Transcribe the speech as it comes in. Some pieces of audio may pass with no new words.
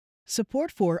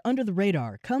Support for Under the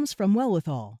Radar comes from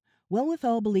Wellwithal.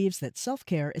 Wellwithal believes that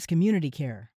self-care is community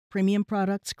care. Premium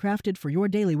products crafted for your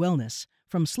daily wellness,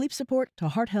 from sleep support to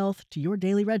heart health to your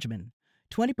daily regimen.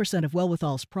 20% of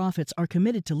Wellwithal's profits are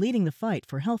committed to leading the fight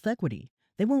for health equity.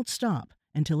 They won't stop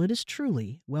until it is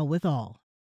truly well with all.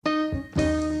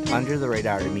 Under the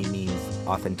radar to me means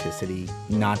authenticity,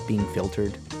 not being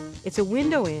filtered. It's a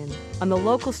window in on the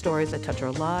local stories that touch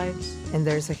our lives. And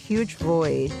there's a huge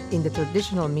void in the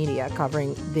traditional media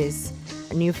covering these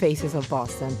new faces of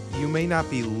Boston. You may not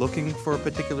be looking for a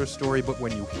particular story, but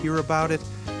when you hear about it,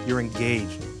 you're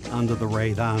engaged. Under the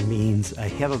radar means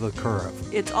ahead of the curve.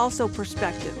 It's also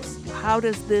perspectives. How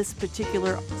does this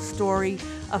particular story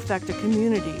affect a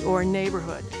community or a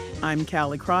neighborhood? I'm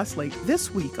Callie Crossley.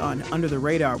 This week on Under the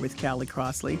Radar with Callie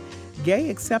Crossley,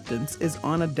 gay acceptance is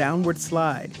on a downward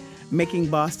slide, making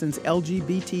Boston's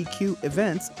LGBTQ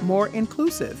events more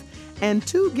inclusive. And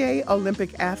 2 gay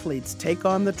Olympic athletes take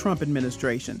on the Trump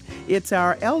administration. It's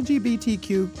our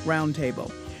LGBTQ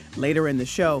roundtable. Later in the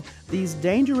show, these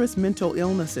dangerous mental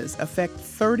illnesses affect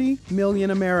 30 million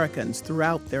Americans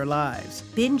throughout their lives.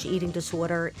 Binge eating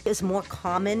disorder is more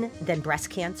common than breast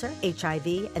cancer,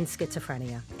 HIV, and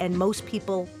schizophrenia. And most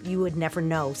people, you would never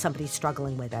know somebody's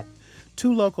struggling with it.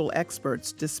 2 local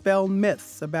experts dispel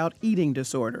myths about eating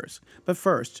disorders. But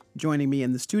first, joining me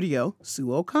in the studio,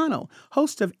 Sue O'Connell,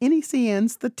 host of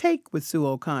NECN's The Take with Sue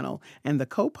O'Connell and the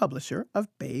co-publisher of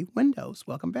Bay Windows.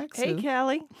 Welcome back, Sue. Hey,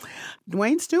 Callie.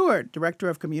 Dwayne Stewart, Director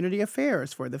of Community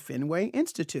Affairs for the Fenway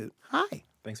Institute. Hi.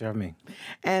 Thanks for having me.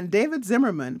 And David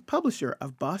Zimmerman, publisher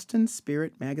of Boston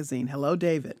Spirit Magazine. Hello,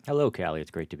 David. Hello, Callie.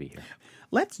 It's great to be here.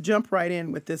 Let's jump right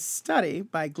in with this study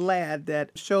by GLAAD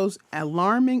that shows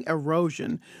alarming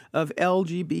erosion of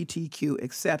LGBTQ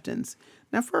acceptance.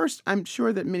 Now, first, I'm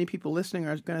sure that many people listening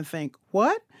are going to think,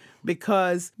 what?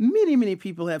 Because many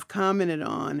people have commented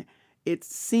on it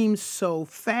seems so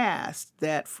fast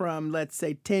that from, let's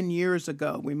say, 10 years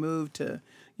ago, we moved to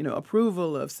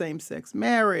approval of same-sex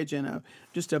marriage and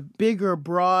just a bigger,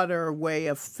 broader way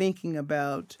of thinking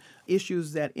about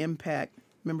issues that impact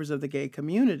members of the gay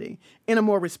community in a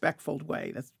more respectful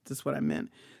way. That's what I meant.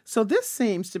 So this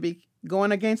seems to be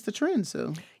going against the trend,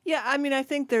 Sue. Yeah, I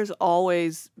think there's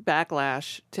always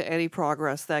backlash to any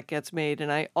progress that gets made.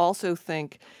 And I also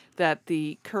think that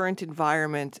the current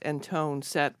environment and tone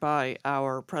set by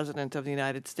our President of the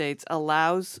United States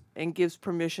allows and gives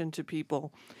permission to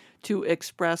people to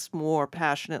express more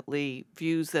passionately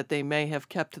views that they may have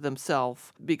kept to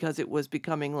themselves because it was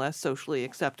becoming less socially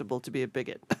acceptable to be a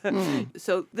bigot.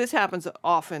 So this happens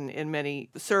often in many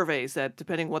surveys that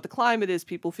depending on what the climate is,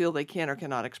 people feel they can or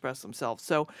cannot express themselves.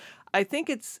 So I think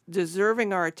it's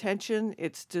deserving our attention.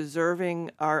 It's deserving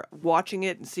our watching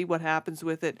it and see what happens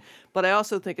with it. But I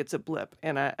also think it's a blip.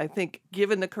 And I think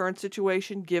given the current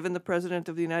situation, given the President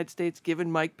of the United States, given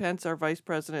Mike Pence, our Vice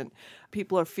President,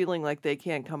 people are feeling like they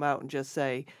can't come out and just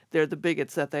say they're the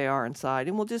bigots that they are inside.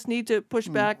 And we'll just need to push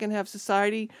back and have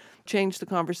society change the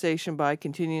conversation by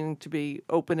continuing to be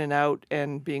open and out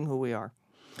and being who we are.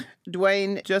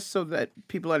 Dwayne, just so that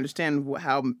people understand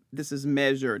how this is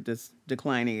measured, this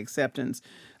declining acceptance,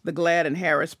 the GLAAD and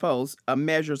Harris polls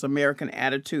measures American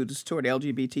attitudes toward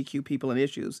LGBTQ people and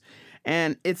issues.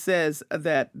 And it says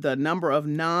that the number of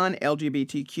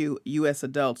non-LGBTQ U.S.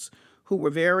 adults who were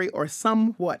very or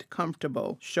somewhat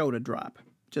comfortable showed a drop,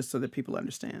 just so that people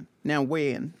understand. Now,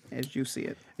 weigh in as you see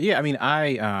it. Yeah,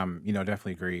 I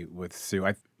definitely agree with Sue.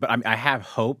 I have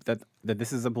hope that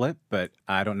this is a blip, but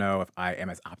I don't know if I am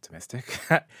as optimistic.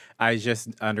 I just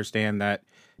understand that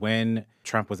when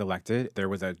Trump was elected, there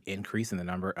was an increase in the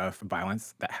number of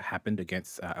violence that happened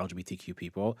against LGBTQ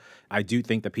people. I do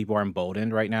think that people are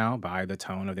emboldened right now by the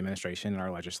tone of the administration and our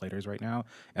legislators right now.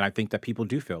 And I think that people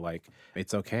do feel like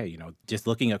it's okay. Just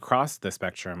looking across the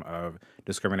spectrum of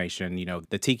discrimination,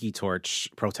 the tiki torch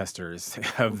protesters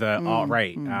of the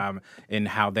alt-right and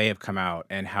how they have come out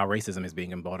and how racism is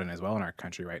being emboldened as well in our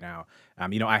country right now.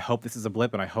 I hope this is a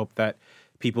blip, and I hope that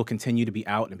people continue to be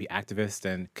out and be activists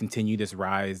and continue this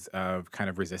rise of kind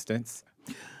of resistance.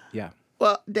 Yeah.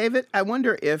 Well, David, I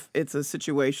wonder if it's a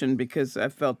situation, because I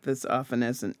felt this often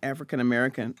as an African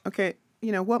American. Okay,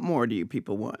 what more do you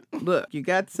people want? Look, you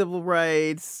got civil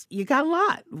rights. You got a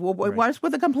lot. What are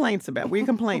the complaints about? What are you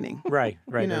complaining? Right.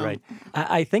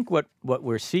 I think what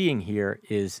we're seeing here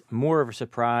is more of a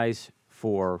surprise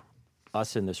for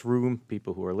us in this room,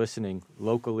 people who are listening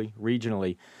locally,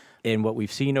 regionally. And what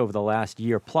we've seen over the last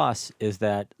year plus is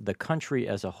that the country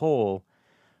as a whole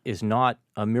is not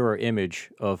a mirror image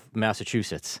of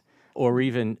Massachusetts or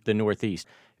even the Northeast.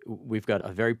 We've got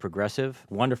a very progressive,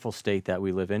 wonderful state that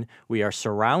we live in. We are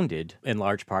surrounded in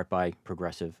large part by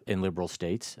progressive and liberal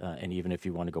states, and even if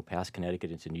you want to go past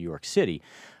Connecticut into New York City.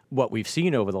 What we've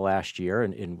seen over the last year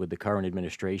and with the current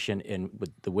administration and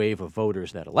with the wave of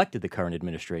voters that elected the current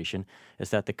administration is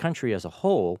that the country as a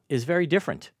whole is very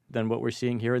different than what we're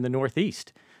seeing here in the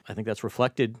Northeast. I think that's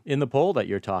reflected in the poll that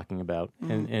you're talking about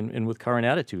and with current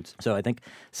attitudes. So I think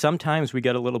sometimes we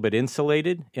get a little bit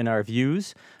insulated in our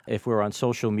views. If we're on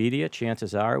social media,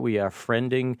 chances are we are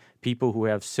friending people who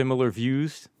have similar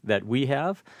views that we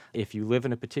have. If you live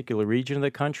in a particular region of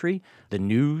the country, the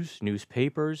news,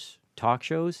 newspapers, talk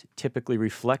shows typically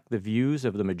reflect the views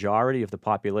of the majority of the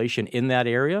population in that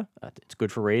area. It's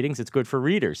good for ratings, it's good for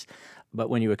readers. But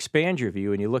when you expand your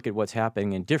view and you look at what's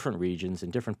happening in different regions,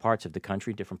 in different parts of the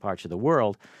country, different parts of the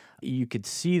world, you could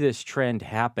see this trend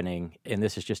happening, and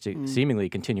this is just seemingly a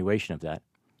continuation of that.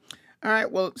 All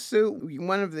right. Well, Sue,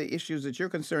 one of the issues that you're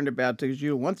concerned about, because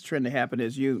you don't want the trend to happen,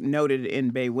 is you noted in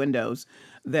Bay Windows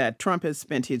that Trump has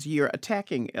spent his year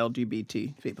attacking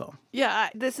LGBT people. Yeah,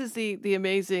 this is the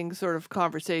amazing sort of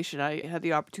conversation. I had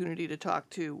the opportunity to talk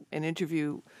to and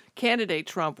interview candidate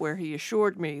Trump, where he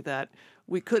assured me that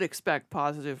we could expect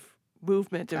positive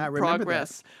movement and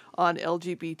progress on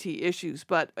LGBT issues.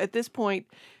 But at this point,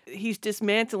 he's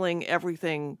dismantling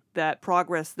everything that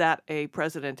progress that a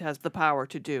president has the power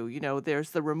to do. You know,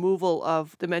 there's the removal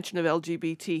of the mention of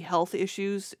LGBT health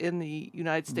issues in the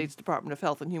United States Department of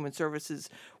Health and Human Services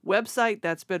website.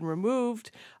 That's been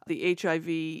removed. The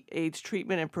HIV/AIDS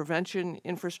treatment and prevention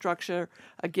infrastructure,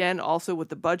 again, also with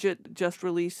the budget just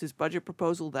released, his budget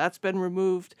proposal, that's been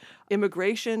removed.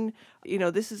 Immigration, you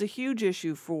know, this is a huge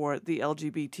issue for the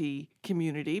LGBT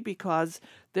community because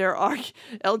there are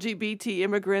LGBT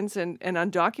immigrants and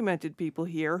undocumented people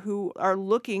here who are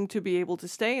looking to be able to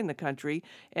stay in the country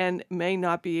and may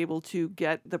not be able to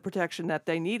get the protection that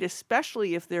they need,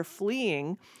 especially if they're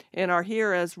fleeing and are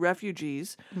here as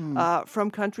refugees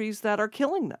from countries that are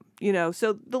killing them. You know,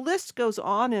 so the list goes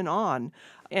on and on.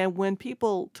 And when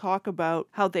people talk about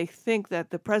how they think that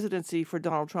the presidency for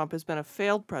Donald Trump has been a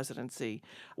failed presidency,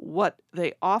 what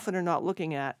they often are not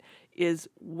looking at is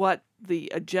what the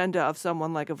agenda of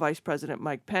someone like a Vice President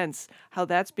Mike Pence, how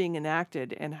that's being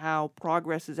enacted and how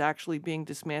progress is actually being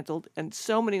dismantled in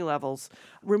so many levels,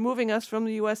 removing us from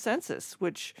the U.S. Census,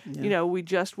 which, you know, we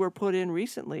just were put in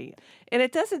recently. And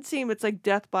it doesn't seem, it's like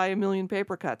death by a million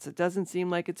paper cuts. It doesn't seem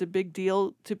like it's a big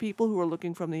deal to people who are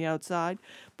looking from the outside,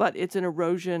 but it's an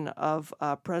erosion of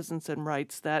presence and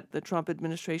rights that the Trump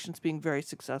administration is being very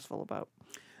successful about.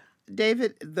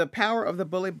 David, the power of the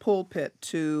bully pulpit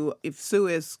to, if Sue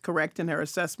is correct in her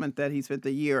assessment that he spent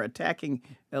the year attacking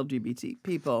LGBT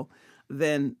people,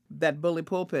 then that bully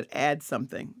pulpit adds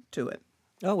something to it.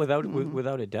 Oh, without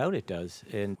a doubt it does.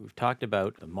 And we've talked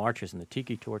about the marches and the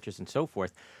tiki torches and so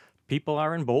forth. People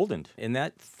are emboldened, and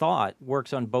that thought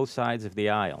works on both sides of the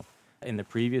aisle. In the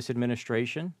previous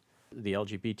administration, the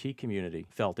LGBT community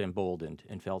felt emboldened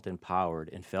and felt empowered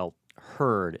and felt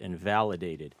heard and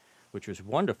validated, which was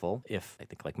wonderful. If, I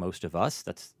think like most of us,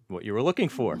 that's what you were looking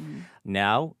for.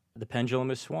 Now, the pendulum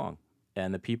is swung,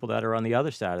 and the people that are on the other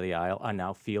side of the aisle are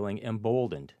now feeling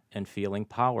emboldened and feeling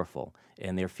powerful,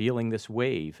 and they're feeling this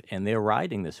wave, and they're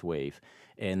riding this wave.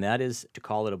 And that is, to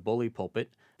call it a bully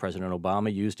pulpit, President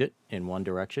Obama used it in one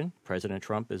direction. President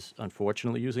Trump is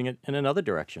unfortunately using it in another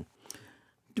direction.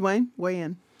 Dwayne, weigh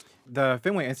in. The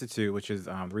Fenway Institute, which is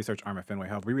the research arm of Fenway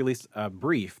Health, we released a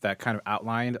brief that kind of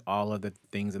outlined all of the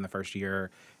things in the first year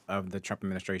of the Trump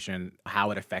administration, how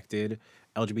it affected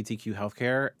LGBTQ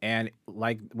healthcare. And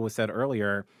like was said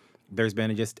earlier, there's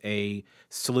been just a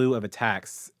slew of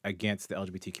attacks against the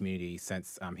LGBT community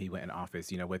since he went in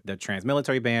office, you know, with the trans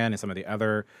military ban and some of the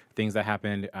other things that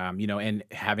happened, you know, and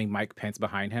having Mike Pence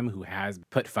behind him, who has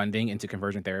put funding into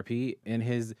conversion therapy in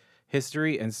his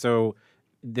history. And so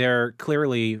they're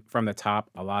clearly, from the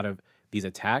top, a lot of these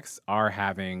attacks are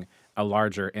having a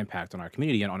larger impact on our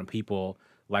community and on people,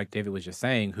 like David was just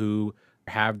saying, who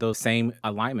have those same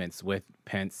alignments with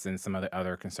Pence and some of the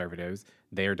other conservatives.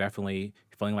 They are definitely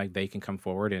feeling like they can come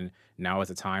forward, and now is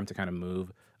the time to kind of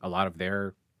move a lot of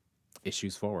their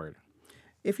issues forward.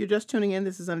 If you're just tuning in,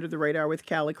 this is Under the Radar with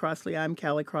Callie Crossley. I'm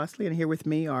Callie Crossley, and here with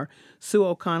me are Sue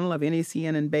O'Connell of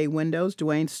NECN and Bay Windows,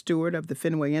 Dwayne Stewart of the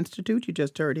Fenway Institute, you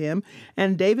just heard him,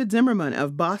 and David Zimmerman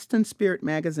of Boston Spirit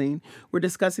Magazine. We're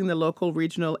discussing the local,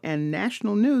 regional, and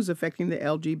national news affecting the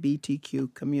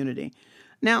LGBTQ community.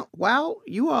 Now, while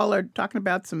you all are talking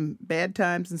about some bad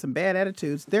times and some bad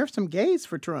attitudes, there are some gays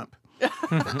for Trump.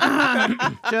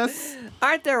 Just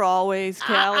aren't there always,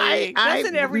 Callie?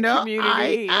 Doesn't every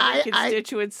community, every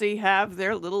constituency have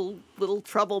their little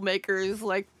troublemakers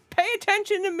like pay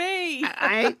attention to me.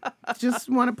 I just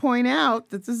want to point out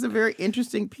that this is a very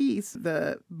interesting piece.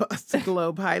 The Boston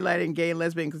Globe highlighting gay and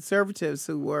lesbian conservatives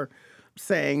who were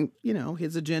saying,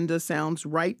 his agenda sounds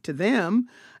right to them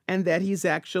and that he's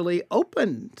actually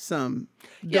opened some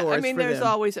doors Yeah, I mean, for there's them.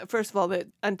 always, first of all, that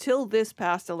until this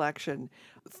past election,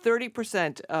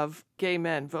 30% of gay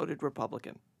men voted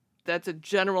Republican. That's a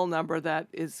general number that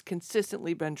is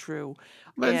consistently been true.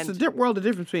 But and it's a world of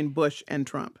difference between Bush and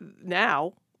Trump.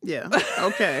 now, Yeah.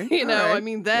 Okay. you All know, right. I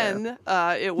mean, then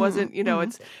it wasn't,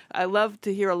 it's, I love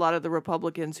to hear a lot of the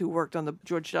Republicans who worked on the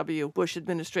George W. Bush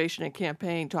administration and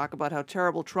campaign talk about how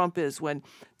terrible Trump is when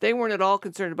they weren't at all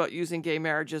concerned about using gay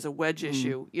marriage as a wedge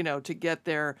issue, to get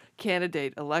their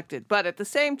candidate elected. But at the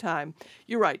same time,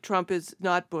 you're right, Trump is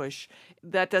not Bush.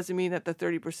 That doesn't mean that the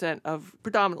 30% of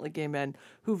predominantly gay men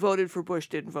who voted for Bush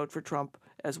didn't vote for Trump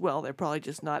as well. They're probably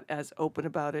just not as open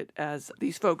about it as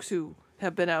these folks who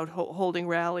have been out holding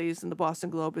rallies, and the Boston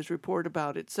Globe has reported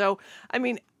about it. So, I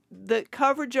mean, the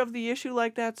coverage of the issue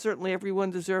like that, certainly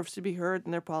everyone deserves to be heard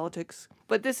in their politics.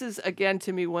 But this is, again,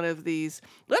 to me, one of these,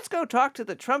 let's go talk to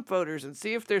the Trump voters and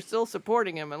see if they're still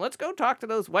supporting him. And let's go talk to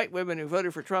those white women who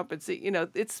voted for Trump and see,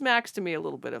 it smacks to me a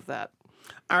little bit of that.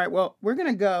 All right, well, we're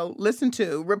going to go listen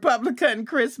to Republican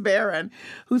Chris Barron,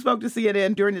 who spoke to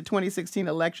CNN during the 2016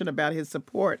 election about his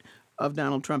support of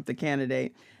Donald Trump, the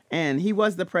candidate. And he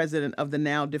was the president of the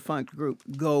now defunct group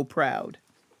Go Proud.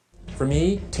 For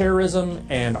me, terrorism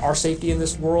and our safety in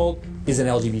this world is an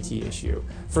LGBT issue.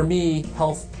 For me,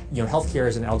 healthcare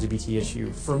is an LGBT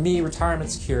issue. For me, retirement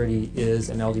security is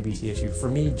an LGBT issue. For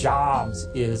me, jobs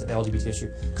is an LGBT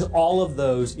issue. Because all of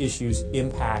those issues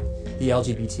impact the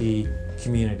LGBT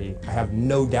community. I have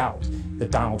no doubt that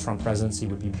Donald Trump presidency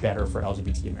would be better for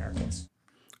LGBT Americans.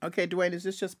 Okay, Dwayne, is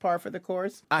this just par for the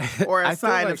course? Or a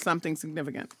sign of something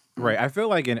significant? Right. I feel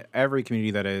like in every community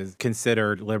that is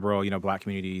considered liberal, Black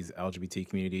communities, LGBT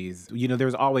communities,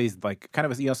 there's always like kind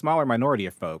of a smaller minority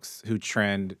of folks who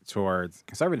trend towards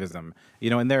conservatism,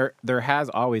 and there has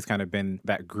always kind of been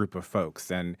that group of folks.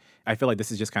 And I feel like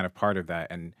this is just kind of part of that.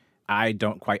 And I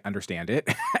don't quite understand it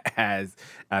as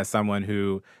someone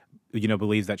who,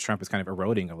 believes that Trump is kind of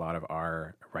eroding a lot of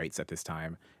our rights at this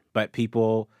time. But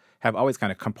people have always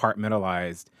kind of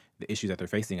compartmentalized the issues that they're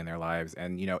facing in their lives.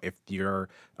 And, if you're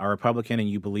a Republican and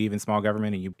you believe in small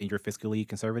government and you're fiscally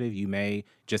conservative, you may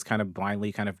just kind of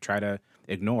blindly kind of try to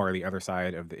ignore the other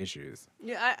side of the issues.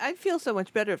 Yeah, I feel so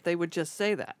much better if they would just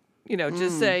say that.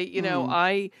 Just say,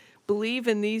 I believe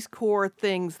in these core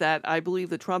things that I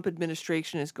believe the Trump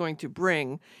administration is going to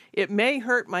bring. It may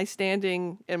hurt my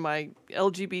standing in my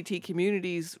LGBT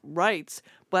community's rights,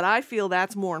 but I feel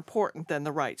that's more important than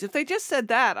the rights. If they just said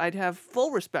that, I'd have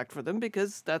full respect for them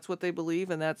because that's what they believe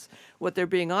and that's what they're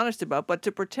being honest about. But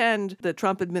to pretend the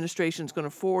Trump administration is going to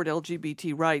forward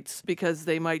LGBT rights because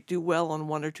they might do well on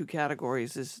one or two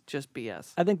categories is just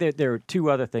BS. I think that there are two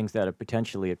other things that are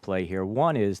potentially at play here.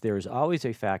 One is there is always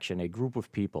a faction, a group of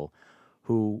people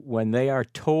who, when they are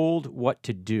told what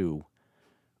to do,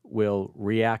 will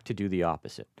react to do the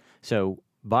opposite. So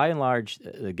by and large,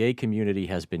 the gay community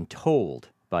has been told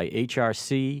by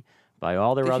HRC, by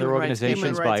all their other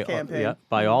organizations,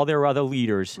 by all their other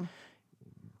leaders,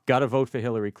 got to vote for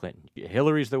Hillary Clinton.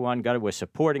 Hillary's the one, we're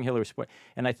supporting Hillary.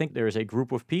 And I think there is a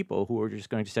group of people who are just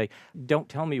going to say, don't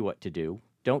tell me what to do.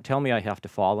 Don't tell me I have to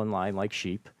fall in line like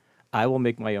sheep. I will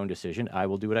make my own decision. I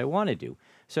will do what I want to do.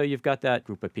 So you've got that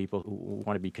group of people who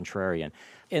want to be contrarian.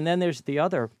 And then there's the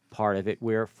other part of it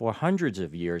where for hundreds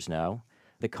of years now,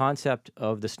 the concept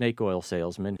of the snake oil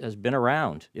salesman has been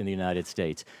around in the United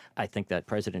States. I think that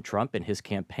President Trump and his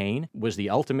campaign was the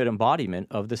ultimate embodiment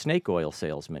of the snake oil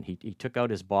salesman. He took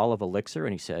out his ball of elixir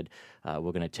and he said,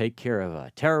 we're going to take care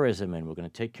of terrorism and we're going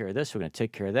to take care of this, we're going to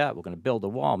take care of that, we're going to build a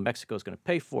wall, Mexico's going to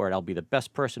pay for it, I'll be the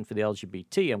best person for the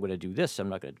LGBT, I'm going to do this, I'm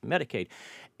not going to Medicaid.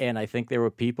 And I think there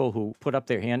were people who put up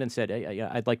their hand and said, hey,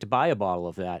 I'd like to buy a bottle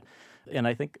of that. And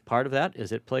I think part of that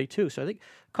is at play, too. So I think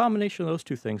a combination of those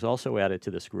two things also added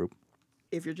to this group.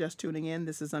 If you're just tuning in,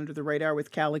 this is Under the Radar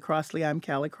with Callie Crossley. I'm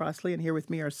Callie Crossley, and here with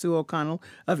me are Sue O'Connell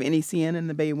of NECN and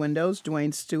the Bay Windows,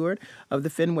 Dwayne Stewart of the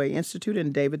Fenway Institute,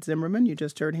 and David Zimmerman, you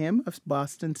just heard him, of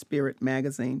Boston Spirit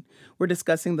Magazine. We're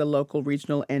discussing the local,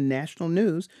 regional, and national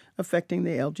news affecting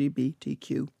the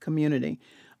LGBTQ community.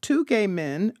 Two gay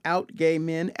men, out gay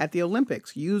men at the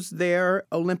Olympics, used their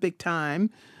Olympic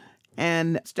time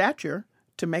and stature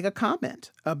to make a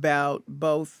comment about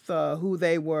both who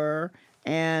they were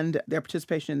and their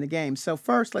participation in the game. So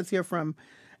first, let's hear from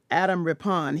Adam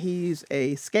Rippon. He's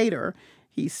a skater.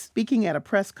 He's speaking at a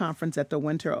press conference at the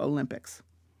Winter Olympics.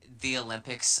 The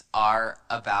Olympics are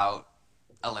about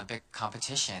Olympic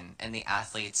competition and the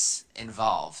athletes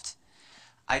involved.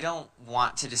 I don't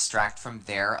want to distract from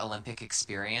their Olympic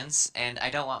experience, and I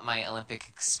don't want my Olympic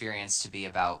experience to be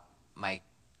about Mike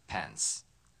Pence.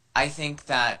 I think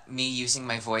that me using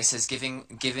my voice has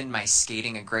given my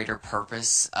skating a greater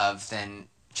purpose than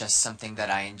just something that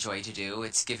I enjoy to do.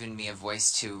 It's given me a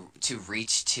voice to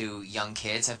reach to young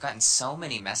kids. I've gotten so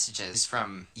many messages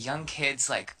from young kids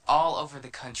like all over the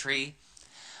country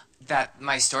that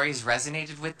my story has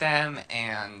resonated with them,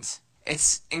 and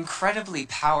it's incredibly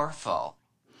powerful.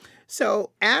 So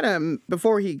Adam,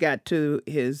 before he got to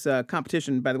his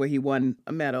competition, by the way, he won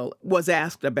a medal, was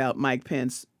asked about Mike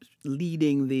Pence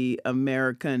leading the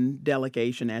American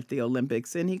delegation at the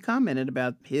Olympics, and he commented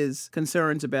about his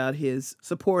concerns about his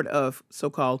support of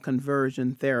so-called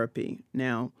conversion therapy.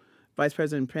 Now, Vice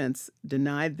President Pence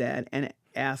denied that and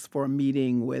asked for a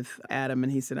meeting with Adam,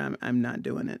 and he said, I'm not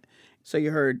doing it. So you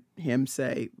heard him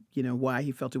say, why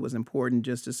he felt it was important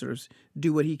just to sort of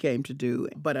do what he came to do,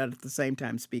 but at the same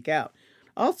time speak out.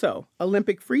 Also,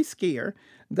 Olympic free skier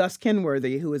Gus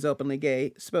Kenworthy, who is openly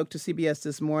gay, spoke to CBS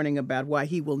this morning about why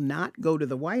he will not go to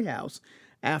the White House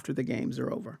after the games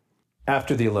are over.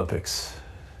 After the Olympics,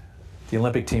 the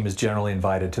Olympic team is generally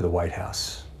invited to the White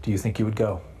House. Do you think you would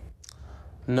go?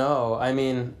 No, I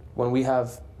mean, when we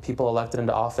have people elected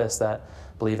into office that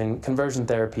believe in conversion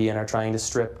therapy and are trying to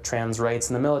strip trans rights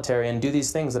in the military and do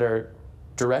these things that are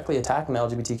directly attacking the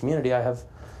LGBT community, I have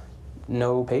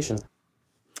no patience.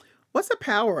 What's the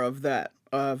power of that,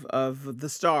 of the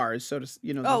stars, so to,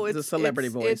 the celebrity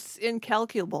voice? It's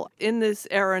incalculable. In this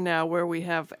era now where we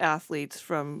have athletes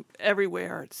from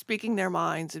everywhere speaking their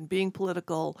minds and being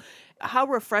political, how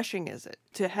refreshing is it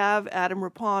to have Adam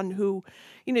Rippon, who,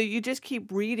 you just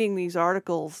keep reading these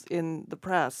articles in the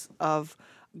press of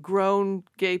grown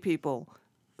gay people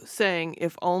saying,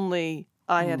 if only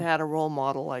I had had a role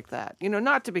model like that.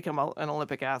 Not to become an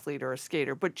Olympic athlete or a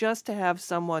skater, but just to have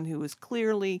someone who is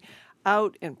clearly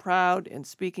out and proud and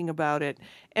speaking about it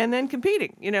and then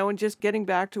competing, and just getting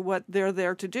back to what they're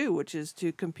there to do, which is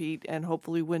to compete and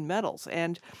hopefully win medals.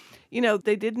 And,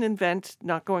 they didn't invent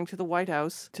not going to the White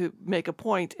House to make a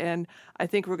point, and I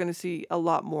think we're going to see a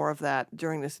lot more of that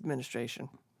during this administration.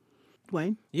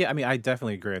 Dwayne? Yeah, I mean, I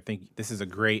definitely agree. I think this is a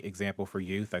great example for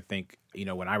youth. I think,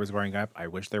 when I was growing up, I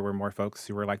wish there were more folks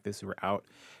who were like this, who were out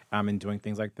and doing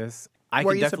things like this.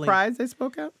 Were you surprised they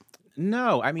spoke out?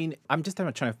 No, I mean, I'm just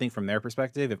trying to think from their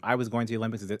perspective. If I was going to the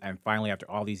Olympics and finally after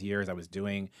all these years I was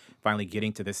finally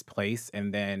getting to this place,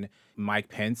 and then Mike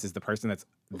Pence is the person that's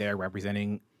there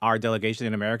representing our delegation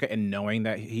in America, and knowing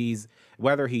that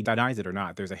whether he denies it or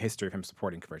not, there's a history of him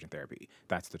supporting conversion therapy.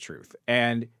 That's the truth.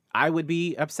 And I would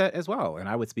be upset as well, and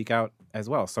I would speak out as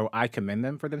well. So I commend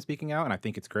them for them speaking out, and I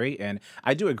think it's great. And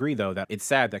I do agree, though, that it's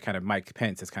sad that kind of Mike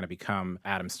Pence has kind of become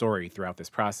Adam's story throughout this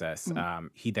process.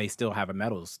 Mm-hmm. They still have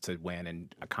medals to win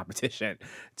and a competition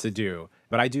to do.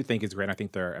 But I do think it's great. I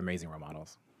think they're amazing role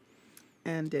models.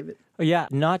 And David? Yeah,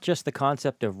 not just the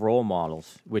concept of role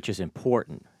models, which is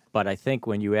important, but I think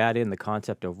when you add in the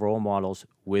concept of role models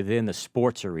within the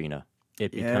sports arena,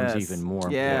 it becomes even more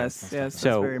important. Yes,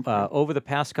 so very important. Over the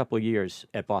past couple of years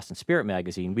at Boston Spirit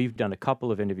Magazine, we've done a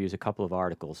couple of interviews, a couple of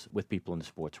articles with people in the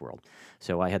sports world.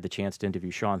 So I had the chance to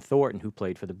interview Sean Thornton, who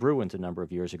played for the Bruins a number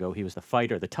of years ago. He was the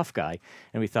fighter, the tough guy.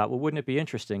 And we thought, well, wouldn't it be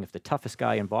interesting if the toughest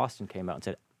guy in Boston came out and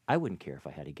said, I wouldn't care if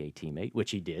I had a gay teammate,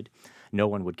 which he did. No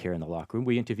one would care in the locker room.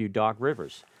 We interviewed Doc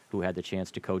Rivers, who had the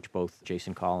chance to coach both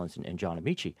Jason Collins and John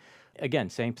Amici. Again,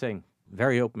 same thing.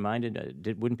 Very open-minded.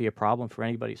 It wouldn't be a problem for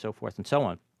anybody, so forth and so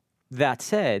on. That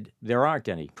said, there aren't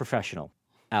any professional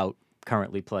out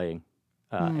currently playing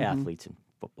athletes in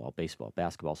football, baseball,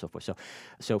 basketball, so forth.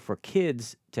 So for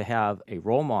kids to have a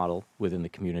role model within the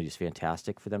community is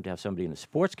fantastic. For them to have somebody in the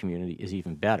sports community is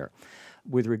even better.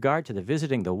 With regard to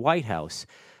visiting the White House,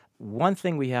 one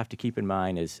thing we have to keep in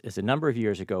mind is a number of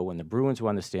years ago when the Bruins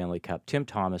won the Stanley Cup, Tim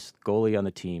Thomas, goalie on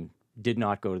the team, did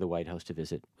not go to the White House to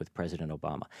visit with President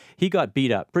Obama. He got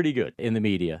beat up pretty good in the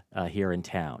media here in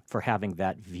town for having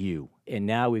that view. And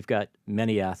now we've got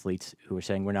many athletes who are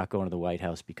saying we're not going to the White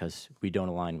House because we don't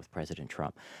align with President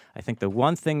Trump. I think the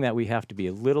one thing that we have to be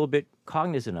a little bit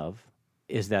cognizant of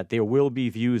is that there will be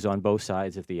views on both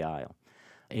sides of the aisle.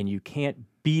 And you can't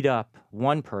beat up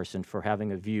one person for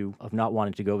having a view of not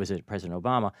wanting to go visit President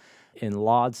Obama and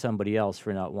laud somebody else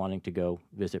for not wanting to go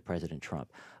visit President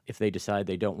Trump. If they decide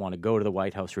they don't want to go to the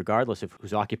White House, regardless of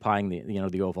who's occupying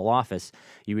the Oval Office,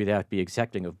 you either have to be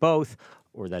accepting of both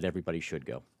or that everybody should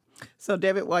go. So,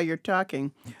 David, while you're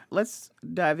talking, let's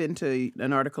dive into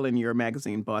an article in your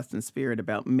magazine, Boston Spirit,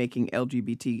 about making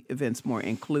LGBT events more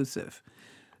inclusive.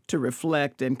 to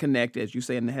reflect and connect, as you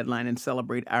say in the headline, and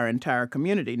celebrate our entire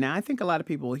community. Now, I think a lot of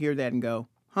people will hear that and go,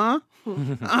 huh?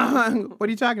 What are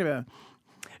you talking about?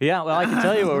 Yeah, well, I can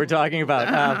tell you what we're talking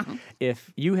about.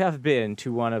 If you have been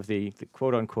to one of the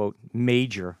quote-unquote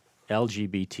major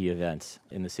LGBT events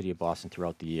in the city of Boston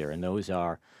throughout the year, and those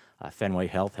are Fenway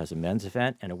Health has a men's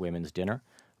event and a women's dinner.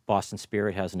 Boston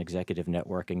Spirit has an executive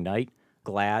networking night.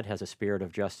 GLAAD has a Spirit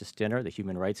of Justice dinner. The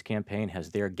Human Rights Campaign has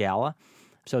their gala.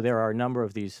 So there are a number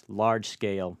of these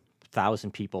large-scale,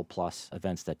 1,000-people-plus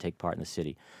events that take part in the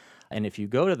city. And if you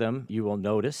go to them, you will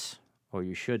notice, or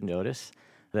you should notice,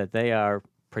 that they are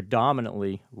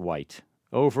predominantly white,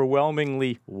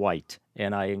 overwhelmingly white.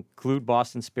 And I include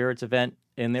Boston Spirit's event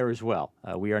in there as well.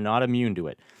 We are not immune to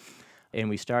it. And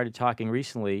we started talking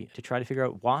recently to try to figure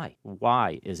out why.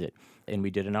 Why is it? And we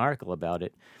did an article about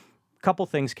it. A couple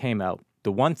things came out.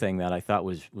 The one thing that I thought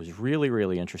was really,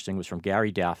 really interesting was from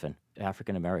Gary Daffin,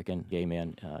 African-American gay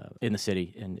man in the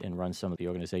city and runs some of the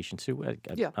organizations too.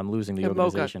 I'm losing the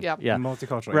organization. MoCA, yeah.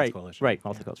 Multicultural right, Coalition. Right,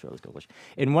 Multicultural Coalition.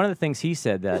 And one of the things he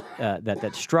said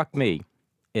that struck me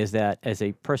is that as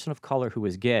a person of color who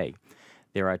is gay,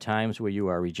 there are times where you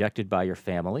are rejected by your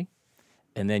family,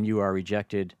 and then you are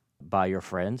rejected by your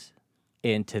friends,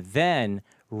 and to then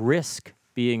risk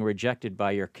being rejected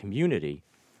by your community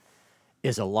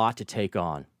is a lot to take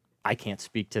on. I can't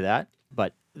speak to that,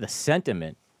 but the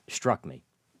sentiment struck me,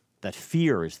 that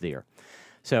fear is there.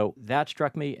 So that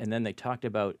struck me, and then they talked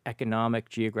about economic,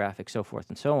 geographic, so forth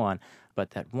and so on,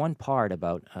 but that one part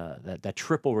about that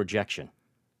triple rejection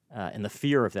and the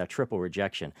fear of that triple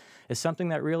rejection is something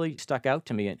that really stuck out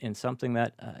to me and something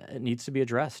that needs to be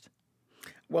addressed.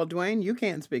 Well, Dwayne, you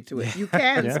can speak to it. You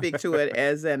can speak to it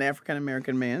as an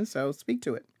African-American man, so speak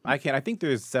to it. I can. I think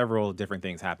there's several different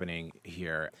things happening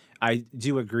here. I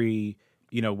do agree,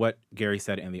 what Gary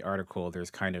said in the article, there's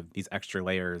kind of these extra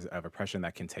layers of oppression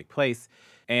that can take place.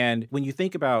 And when you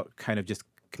think about kind of just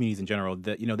communities in general,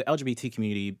 the LGBT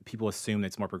community, people assume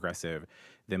it's more progressive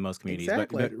than most communities.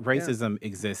 Exactly. But racism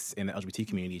exists in the LGBT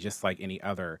community just like any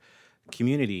other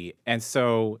community. And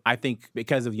so I think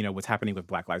because of, what's happening with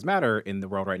Black Lives Matter in the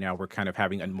world right now, we're kind of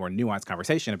having a more nuanced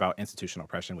conversation about institutional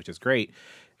oppression, which is great.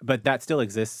 But that still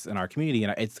exists in our community.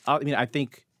 And I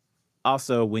think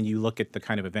also when you look at the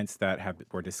kind of events that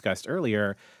were discussed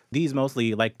earlier, these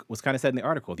mostly, like was kind of said in the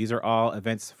article, these are all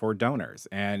events for donors.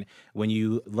 And when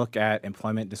you look at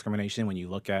employment discrimination, when you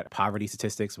look at poverty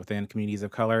statistics within communities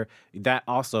of color, that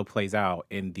also plays out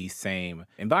in these same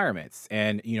environments.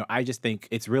 And, I just think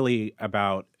it's really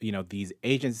about, these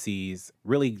agencies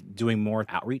really doing more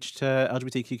outreach to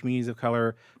LGBTQ communities of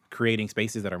color, creating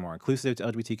spaces that are more inclusive to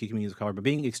LGBTQ communities of color, but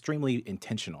being extremely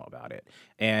intentional about it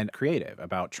and creative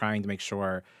about trying to make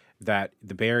sure that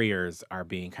the barriers are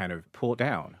being kind of pulled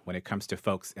down when it comes to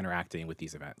folks interacting with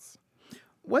these events.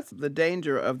 What's the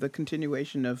danger of the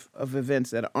continuation of events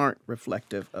that aren't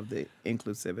reflective of the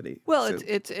inclusivity? Well,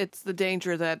 it's the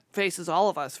danger that faces all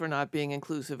of us for not being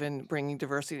inclusive and bringing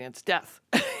diversity, and it's death.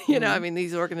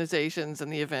 These organizations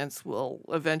and the events will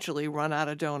eventually run out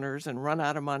of donors and run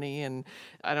out of money, and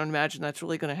I don't imagine that's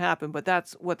really going to happen, but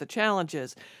that's what the challenge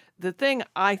is. The thing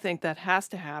I think that has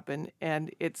to happen, and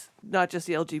it's not just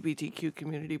the LGBTQ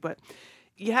community, but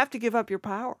you have to give up your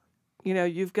power.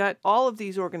 You've got all of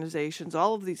these organizations,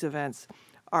 all of these events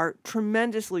are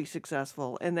tremendously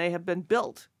successful, and they have been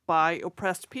built by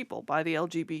oppressed people, by the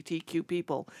LGBTQ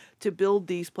people, to build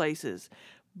these places.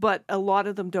 But a lot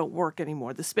of them don't work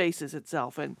anymore, the spaces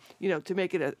itself. And, to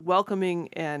make it a welcoming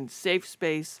and safe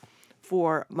space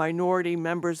for minority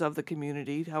members of the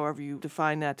community, however you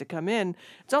define that, to come in,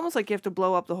 it's almost like you have to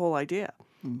blow up the whole idea.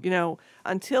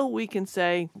 Until we can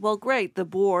say, well, great, the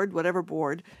board, whatever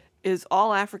board, is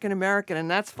all African-American,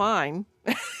 and that's fine.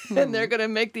 And they're going to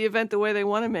make the event the way they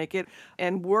want to make it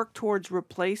and work towards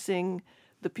replacing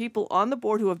the people on the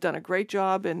board who have done a great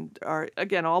job and are,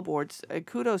 again, all boards,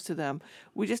 kudos to them.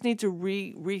 We just need to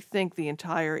rethink the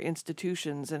entire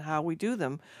institutions and how we do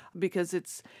them, because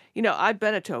it's, I've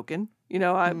been a token.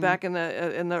 Back in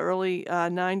the early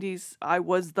 90s, I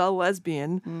was the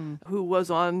lesbian who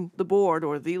was on the board,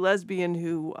 or the lesbian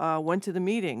who went to the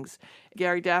meetings.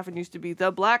 Gary Daffin used to be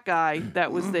the black guy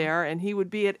that was there, and he would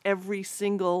be at every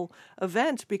single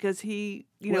event because he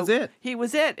was it.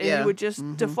 And you would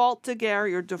just default to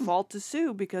Gary or default to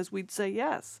Sue because we'd say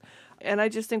yes. And I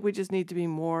just think we just need to be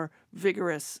more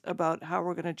vigorous about how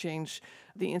we're going to change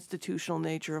the institutional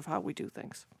nature of how we do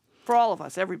things. For all of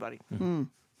us, everybody.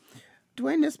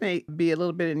 Dwayne, this may be a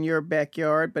little bit in your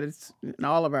backyard, but it's in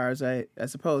all of ours, I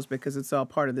suppose, because it's all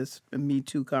part of this Me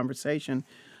Too conversation.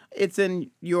 It's in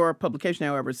your publication,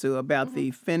 however, Sue, about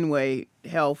the Fenway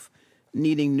Health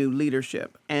needing new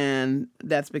leadership. And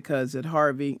that's because that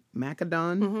Harvey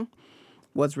Macadon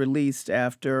was released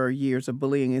after years of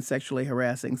bullying and sexually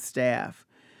harassing staff.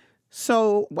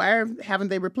 So why haven't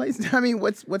they replaced him? I mean,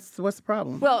 what's the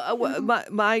problem? Well,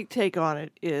 my take on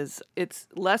it is it's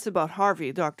less about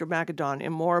Harvey, Dr. Macadon,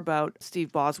 and more about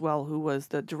Steve Boswell, who was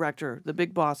the director, the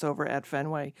big boss over at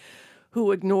Fenway,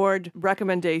 who ignored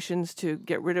recommendations to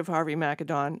get rid of Harvey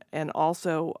Macadon. And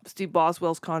also, Steve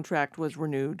Boswell's contract was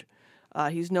renewed.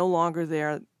 He's no longer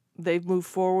there. They've moved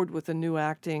forward with a new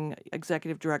acting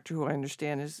executive director who I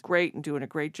understand is great and doing a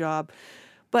great job.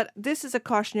 But this is a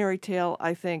cautionary tale,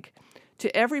 I think,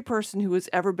 to every person who has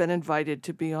ever been invited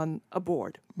to be on a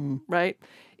board, right?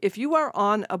 If you are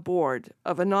on a board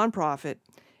of a nonprofit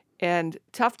and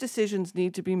tough decisions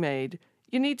need to be made,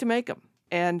 you need to make them.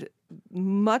 And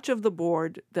much of the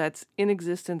board that's in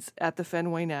existence at the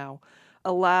Fenway now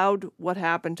allowed what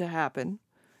happened to happen,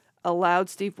 allowed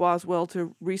Steve Boswell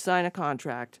to re-sign a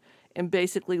contract, and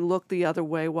basically look the other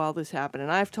way while this happened.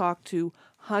 And I've talked to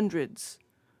hundreds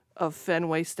of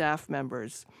Fenway staff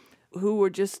members who were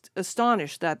just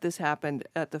astonished that this happened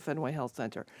at the Fenway Health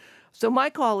Center. So my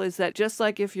call is that just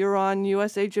like if you're on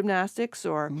USA Gymnastics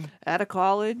or at a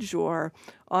college or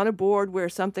on a board where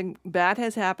something bad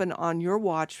has happened on your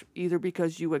watch, either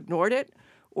because you ignored it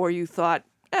or you thought,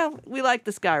 we like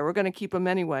this guy, we're going to keep him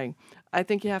anyway, I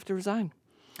think you have to resign.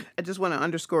 I just want to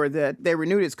underscore that they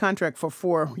renewed his contract for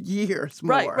 4 years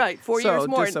more. Right, 4 years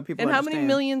more. Just so people and how understand. many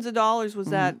millions of dollars was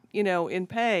that, in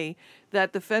pay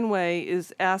that the Fenway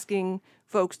is asking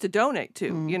folks to donate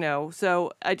to,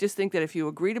 So I just think that if you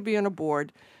agree to be on a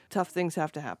board, tough things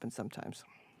have to happen sometimes.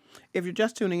 If you're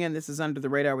just tuning in, this is Under the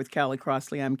Radar with Callie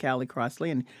Crossley. I'm Callie Crossley,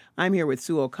 and I'm here with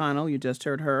Sue O'Connell. You just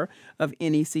heard her of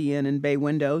NECN and Bay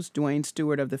Windows, Dwayne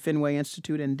Stewart of the Fenway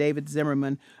Institute, and David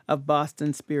Zimmerman of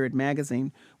Boston Spirit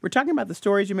Magazine. We're talking about the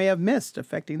stories you may have missed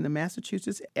affecting the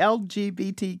Massachusetts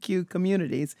LGBTQ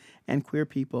communities and queer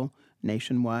people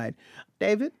nationwide.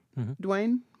 David,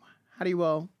 Dwayne, how do you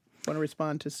all want to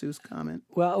respond to Sue's comment?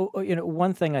 Well,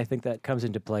 one thing I think that comes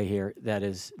into play here that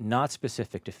is not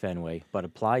specific to Fenway, but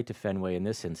applied to Fenway in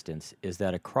this instance, is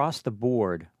that across the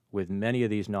board with many of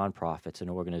these nonprofits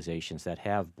and organizations that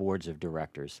have boards of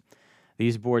directors,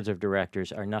 these boards of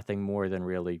directors are nothing more than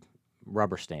really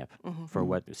rubber stamp for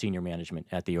what senior management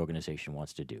at the organization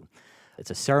wants to do.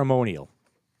 It's a ceremonial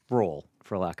role,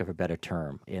 for lack of a better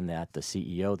term, in that the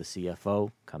CEO, the CFO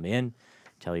come in,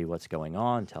 tell you what's going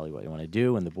on, tell you what you want to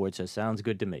do, and the board says, sounds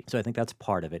good to me. So I think that's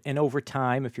part of it. And over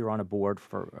time, if you're on a board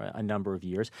for a number of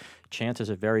years, chances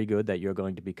are very good that you're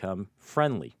going to become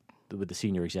friendly with the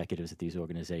senior executives at these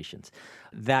organizations.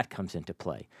 That comes into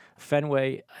play.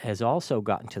 Fenway has also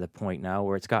gotten to the point now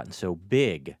where it's gotten so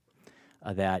big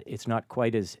that it's not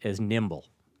quite as nimble,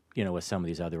 as some of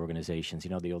these other organizations.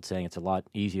 The old saying, it's a lot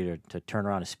easier to turn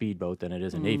around a speedboat than it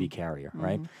is a Navy carrier,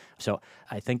 right? So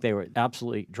I think they were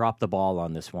absolutely dropped the ball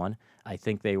on this one. I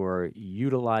think they were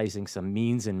utilizing some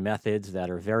means and methods that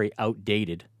are very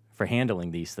outdated for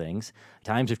handling these things.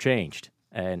 Times have changed.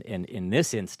 And in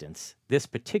this instance, this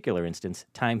particular instance,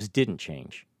 times didn't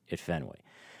change at Fenway.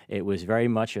 It was very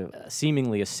much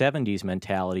seemingly a 70s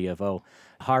mentality of,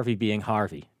 Harvey being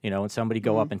Harvey, and somebody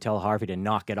go up and tell Harvey to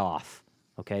knock it off.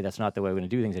 Okay, that's not the way we're going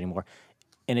to do things anymore.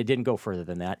 And it didn't go further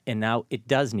than that. And now it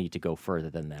does need to go further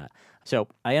than that. So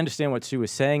I understand what Sue is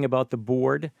saying about the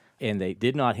board, and they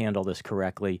did not handle this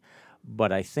correctly.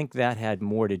 But I think that had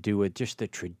more to do with just the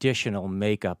traditional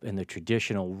makeup and the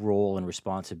traditional role and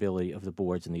responsibility of the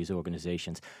boards in these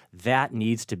organizations. That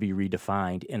needs to be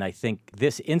redefined. And I think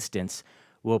this instance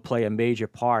will play a major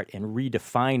part in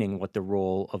redefining what the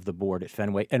role of the board at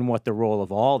Fenway and what the role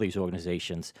of all these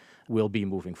organizations will be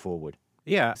moving forward.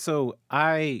 Yeah, so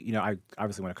I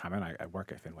obviously want to comment. I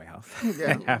work at Fenway Health.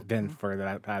 I have been for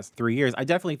the past 3 years. I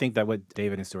definitely think that what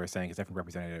David and Stu are saying is definitely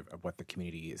representative of what the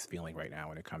community is feeling right now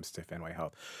when it comes to Fenway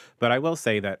Health. But I will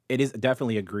say that it is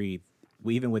definitely agreed,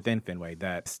 even within Fenway,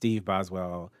 that Steve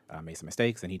Boswell made some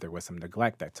mistakes and there was some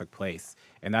neglect that took place.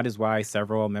 And that is why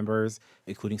several members,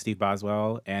 including Steve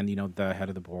Boswell and, the head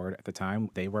of the board at the time,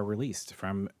 they were released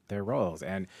from their roles.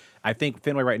 And I think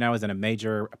Fenway right now is in a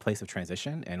major place of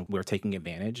transition, and we're taking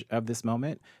advantage of this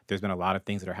moment. There's been a lot of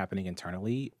things that are happening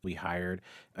internally. We hired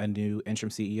a new interim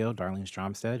CEO, Darlene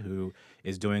Stromstead, who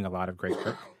is doing a lot of great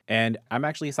work. And I'm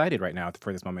actually excited right now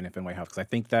for this moment in Fenway Health, because I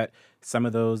think that some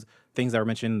of those things that were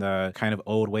mentioned, the kind of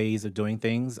old ways of doing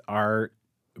things, are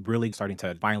really starting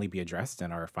to finally be addressed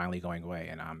and are finally going away.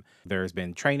 And there's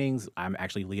been trainings. I'm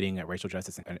actually leading a racial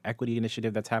justice and equity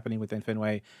initiative that's happening within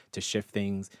Fenway to shift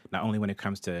things, not only when it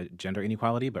comes to gender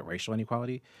inequality, but racial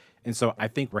inequality. And so I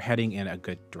think we're heading in a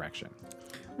good direction.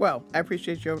 Well, I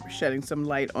appreciate your shedding some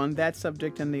light on that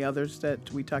subject and the others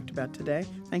that we talked about today.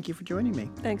 Thank you for joining me.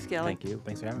 Thanks, Kelly. Thank you.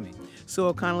 Thanks for having me. Sue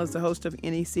O'Connell is the host of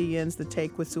NECN's The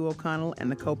Take with Sue O'Connell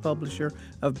and the co-publisher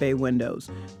of Bay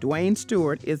Windows. Dwayne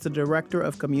Stewart is the Director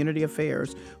of Community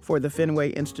Affairs for the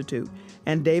Fenway Institute.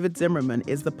 And David Zimmerman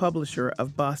is the publisher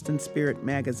of Boston Spirit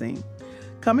magazine.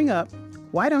 Coming up,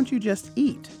 why don't you just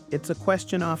eat? It's a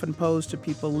question often posed to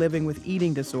people living with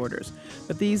eating disorders.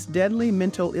 But these deadly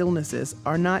mental illnesses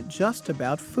are not just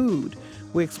about food.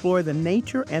 We explore the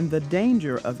nature and the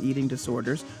danger of eating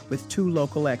disorders with two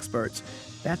local experts.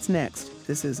 That's next.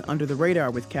 This is Under the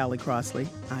Radar with Callie Crossley.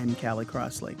 I'm Callie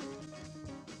Crossley.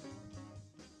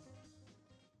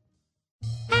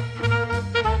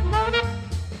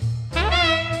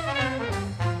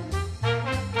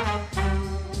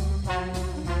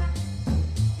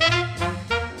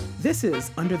 This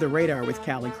is Under the Radar with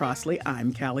Callie Crossley.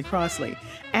 I'm Callie Crossley.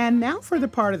 And now for the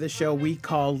part of the show we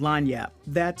call Lagniappe.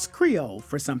 That's Creole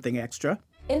for something extra.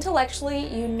 Intellectually,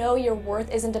 you know your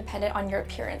worth isn't dependent on your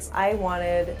appearance. I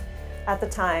wanted, at the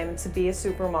time, to be a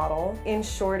supermodel. In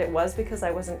short, it was because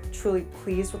I wasn't truly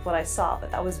pleased with what I saw,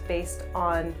 but that was based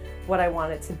on what I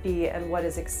wanted to be and what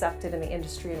is accepted in the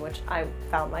industry in which I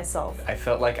found myself. I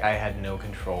felt like I had no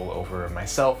control over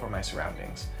myself or my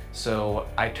surroundings. So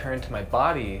I turned to my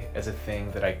body as a thing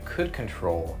that I could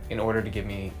control in order to give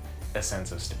me a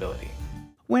sense of stability.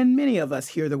 When many of us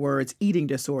hear the words eating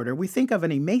disorder, we think of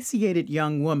an emaciated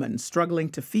young woman struggling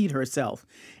to feed herself.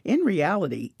 In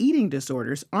reality, eating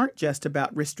disorders aren't just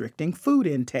about restricting food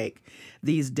intake.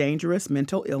 These dangerous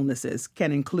mental illnesses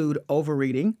can include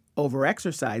overeating,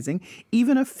 overexercising,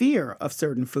 even a fear of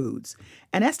certain foods.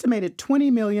 An estimated 20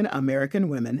 million American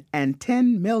women and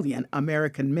 10 million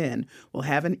American men will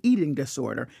have an eating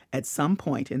disorder at some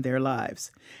point in their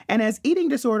lives. And as Eating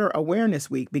Disorder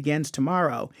Awareness Week begins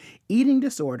tomorrow, eating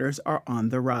disorders are on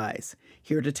the rise.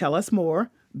 Here to tell us more,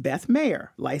 Beth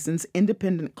Mayer, licensed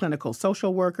independent clinical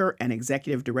social worker and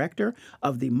executive director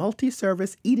of the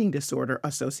Multi-Service Eating Disorder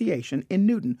Association in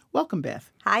Newton. Welcome,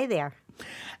 Beth. Hi there.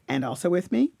 And also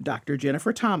with me, Dr.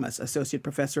 Jennifer Thomas, Associate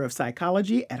Professor of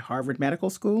Psychology at Harvard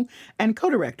Medical School and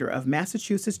co-director of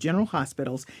Massachusetts General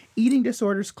Hospital's Eating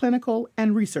Disorders Clinical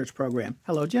and Research Program.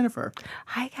 Hello, Jennifer.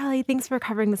 Hi, Kelly. Thanks for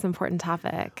covering this important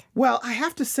topic. Well, I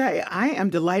have to say, I am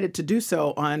delighted to do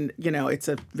so on, it's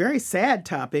a very sad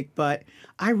topic, but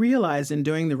I realized in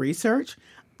doing the research,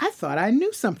 I thought I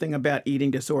knew something about eating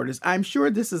disorders. I'm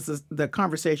sure this is the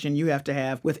conversation you have to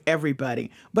have with everybody.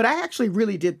 But I actually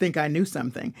really did think I knew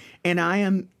something. And I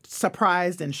am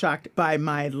surprised and shocked by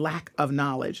my lack of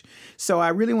knowledge. So I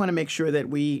really want to make sure that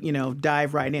we,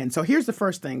 dive right in. So here's the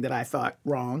first thing that I thought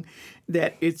wrong,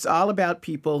 that it's all about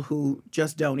people who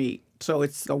just don't eat. So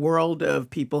it's a world of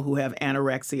people who have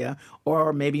anorexia,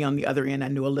 or maybe on the other end, I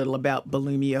knew a little about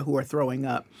bulimia, who are throwing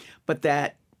up. But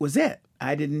that was it.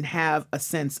 I didn't have a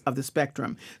sense of the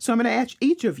spectrum. So I'm going to ask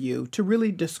each of you to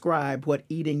really describe what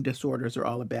eating disorders are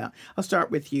all about. I'll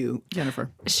start with you, Jennifer.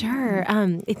 Sure.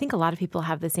 I think a lot of people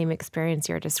have the same experience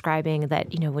you're describing, that,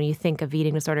 when you think of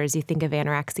eating disorders, you think of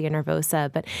anorexia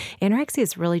nervosa, but anorexia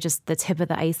is really just the tip of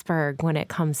the iceberg when it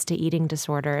comes to eating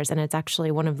disorders, and it's actually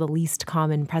one of the least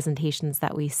common presentations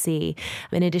that we see.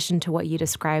 In addition to what you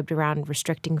described around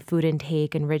restricting food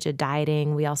intake and rigid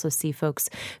dieting, we also see folks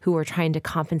who are trying to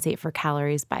compensate for calories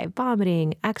by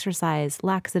vomiting, exercise,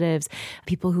 laxatives,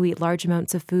 people who eat large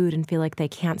amounts of food and feel like they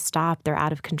can't stop, they're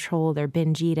out of control, they're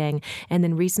binge eating. And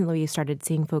then recently you started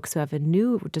seeing folks who have a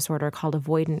new disorder called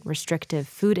avoidant restrictive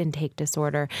food intake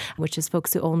disorder, which is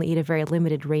folks who only eat a very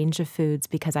limited range of foods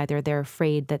because either they're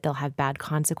afraid that they'll have bad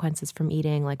consequences from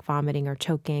eating, like vomiting or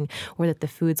choking, or that the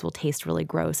foods will taste really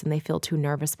gross and they feel too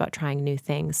nervous about trying new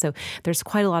things. So there's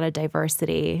quite a lot of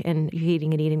diversity in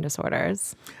eating and eating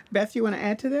disorders. Beth, you want to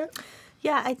add to that?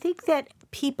 Yeah, I think that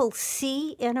people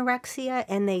see anorexia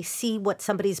and they see what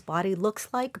somebody's body looks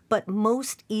like, but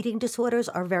most eating disorders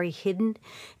are very hidden,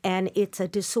 and it's a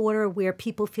disorder where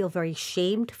people feel very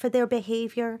shamed for their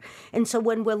behavior. And so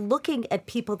when we're looking at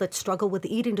people that struggle with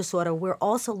eating disorder, we're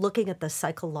also looking at the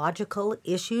psychological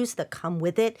issues that come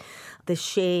with it, the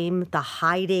shame, the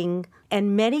hiding.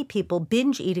 And many people,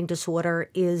 binge eating disorder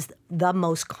is the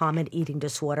most common eating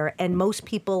disorder, and most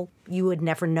people, you would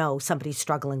never know somebody's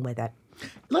struggling with it.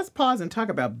 Let's pause and talk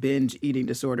about binge eating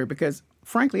disorder because,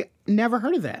 frankly, never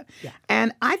heard of that. Yeah.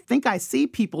 And I think I see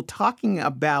people talking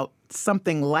about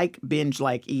something like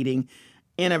binge-like eating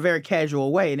in a very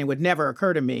casual way, and it would never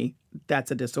occur to me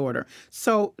that's a disorder.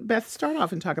 So, Beth, start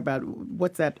off and talk about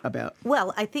what's that about?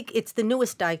 Well, I think it's the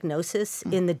newest diagnosis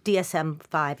in the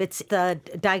DSM-5. It's the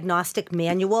diagnostic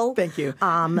manual. Thank you.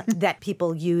 That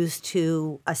people use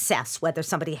to assess whether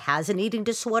somebody has an eating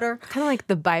disorder. Kind of like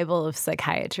the Bible of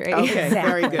psychiatry. Okay,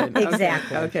 Exactly. very good.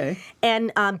 Exactly. Okay.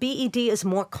 And BED is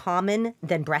more common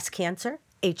than breast cancer,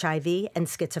 HIV, and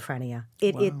schizophrenia.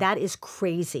 That is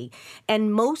crazy.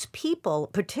 And most people,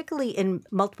 particularly in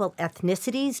multiple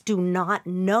ethnicities, do not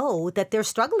know that they're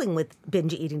struggling with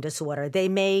binge eating disorder. They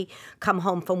may come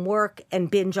home from work and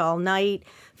binge all night,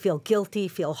 feel guilty,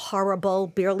 feel horrible,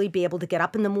 barely be able to get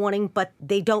up in the morning, but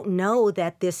they don't know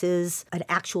that this is an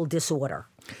actual disorder.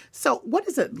 So what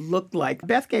does it look like?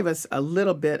 Beth gave us a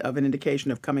little bit of an indication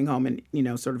of coming home and,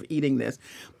 sort of eating this.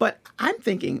 But I'm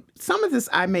thinking some of this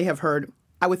I may have heard,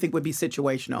 I would think would be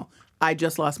situational. I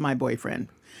just lost my boyfriend.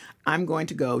 I'm going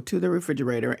to go to the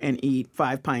refrigerator and eat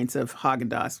 5 pints of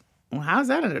Haagen-Dazs. Well, how's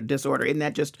that a disorder? Isn't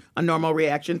that just a normal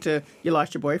reaction to you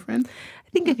lost your boyfriend?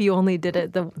 I think if you only did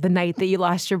it the night that you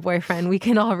lost your boyfriend, we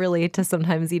can all relate to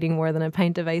sometimes eating more than a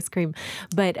pint of ice cream.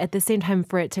 But at the same time,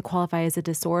 for it to qualify as a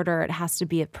disorder, it has to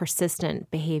be a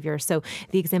persistent behavior. So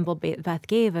the example Beth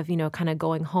gave of, kind of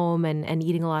going home and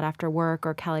eating a lot after work,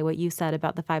 or Kelly, what you said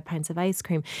about the 5 pints of ice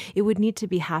cream, it would need to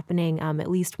be happening at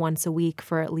least once a week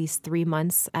for at least 3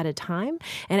 months at a time.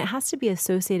 And it has to be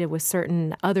associated with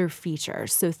certain other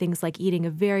features. So things like eating a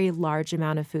very large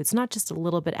amount of foods, not just a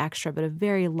little bit extra, but a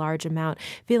very large amount,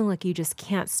 feeling like you just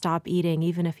can't stop eating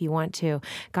even if you want to.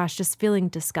 Gosh, just feeling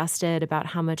disgusted about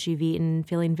how much you've eaten,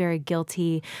 feeling very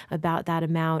guilty about that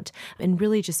amount, and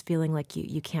really just feeling like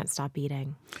you can't stop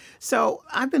eating. So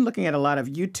I've been looking at a lot of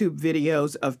YouTube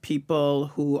videos of people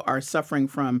who are suffering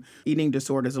from eating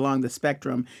disorders along the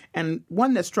spectrum. And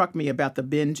one that struck me about the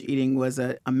binge eating was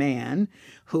a man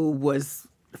who was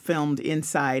filmed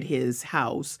inside his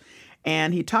house.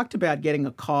 And he talked about getting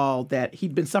a call that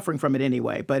he'd been suffering from it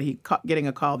anyway, but getting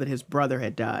a call that his brother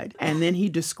had died. And then he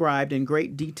described in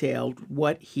great detail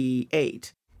what he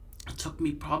ate. It took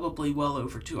me probably well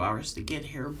over 2 hours to get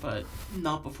here, but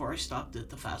not before I stopped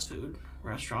at the fast food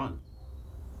restaurant.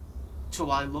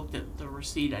 Till I looked at the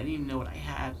receipt, I didn't even know what I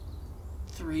had.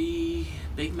 3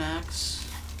 Big Macs,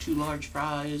 2 large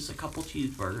fries, a couple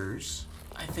cheeseburgers.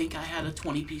 I think I had a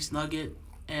 20-piece nugget.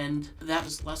 And that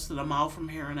was less than a mile from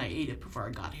here, and I ate it before I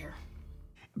got here.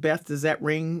 Beth, does that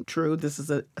ring true? This is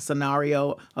a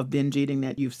scenario of binge eating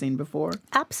that you've seen before?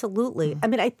 Absolutely. I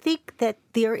mean, I think that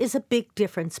there is a big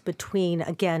difference between,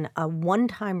 again, a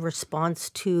one-time response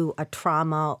to a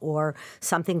trauma or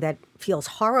something that feels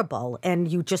horrible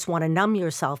and you just want to numb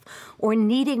yourself, or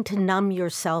needing to numb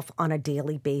yourself on a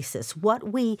daily basis.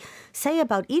 What we say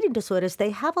about eating disorders,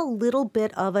 they have a little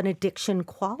bit of an addiction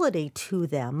quality to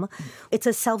them. It's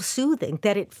a self-soothing,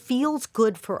 that it feels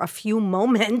good for a few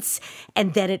moments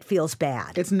and then it feels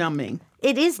bad. It's numbing.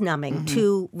 It is numbing.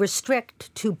 To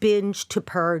restrict, to binge, to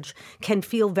purge can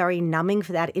feel very numbing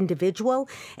for that individual.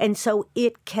 And so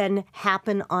it can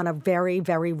happen on a very,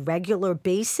 very regular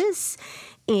basis.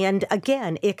 And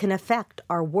again, it can affect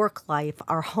our work life,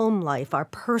 our home life, our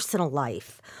personal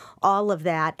life, all of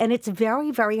that. And it's very,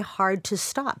 very hard to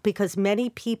stop because many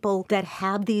people that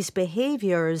have these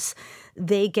behaviors,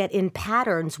 they get in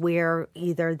patterns where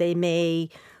either they may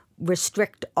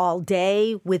restrict all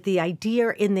day with the idea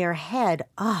in their head,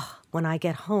 when I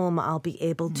get home, I'll be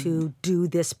able to do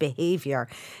this behavior.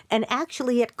 And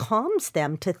actually, it calms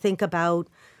them to think about,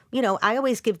 I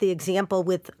always give the example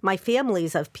with my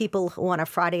families of people who on a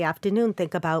Friday afternoon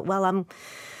think about, I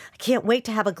can't wait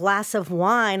to have a glass of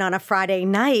wine on a Friday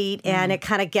night, and it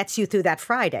kind of gets you through that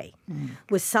Friday.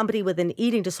 With somebody with an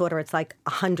eating disorder, it's like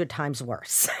 100 times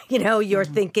worse. You're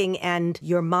thinking, and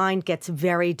your mind gets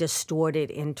very distorted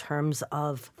in terms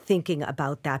of thinking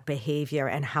about that behavior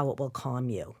and how it will calm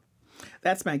you.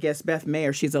 That's my guest, Beth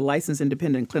Mayer. She's a licensed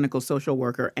independent clinical social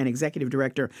worker and executive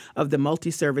director of the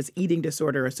Multi-Service Eating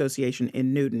Disorder Association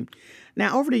in Newton.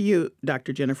 Now, over to you,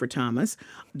 Dr. Jennifer Thomas.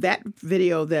 That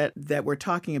video that we're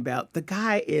talking about, the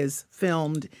guy is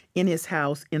filmed in his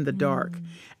house in the dark.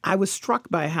 I was struck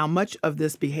by how much of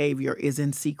this behavior is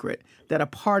in secret, that a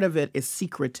part of it is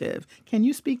secretive. Can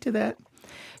you speak to that?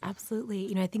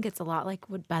 Absolutely. I think it's a lot like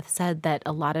what Beth said, that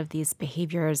a lot of these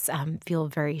behaviors feel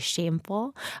very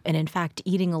shameful. And in fact,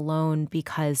 eating alone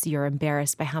because you're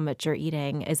embarrassed by how much you're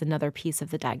eating is another piece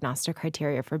of the diagnostic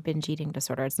criteria for binge eating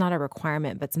disorder. It's not a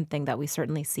requirement, but something that we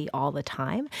certainly see all the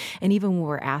time. And even when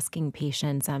we're asking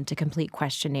patients to complete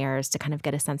questionnaires to kind of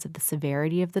get a sense of the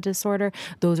severity of the disorder,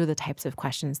 those are the types of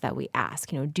questions that we ask.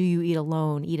 Do you eat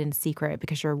alone, eat in secret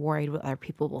because you're worried what other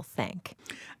people will think?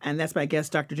 And that's my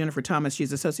guest, Dr. Jennifer Thomas.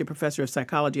 She's associate professor of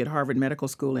psychology at Harvard Medical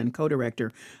School and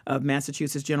co-director of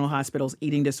Massachusetts General Hospital's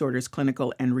Eating Disorders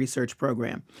Clinical and Research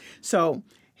Program. So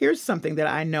here's something that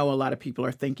I know a lot of people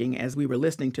are thinking as we were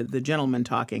listening to the gentleman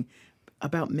talking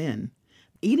about men.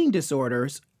 Eating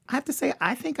disorders, I have to say,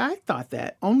 I think I thought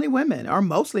that only women, or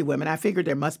mostly women. I figured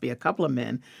there must be a couple of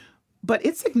men, but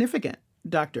it's significant.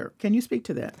 Doctor, can you speak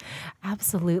to that?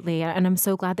 Absolutely. And I'm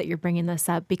so glad that you're bringing this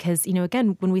up because,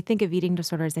 again, when we think of eating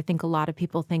disorders, I think a lot of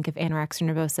people think of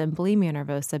anorexia nervosa and bulimia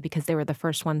nervosa because they were the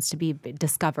first ones to be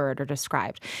discovered or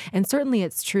described. And certainly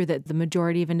it's true that the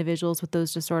majority of individuals with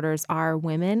those disorders are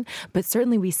women, but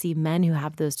certainly we see men who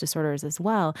have those disorders as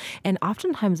well. And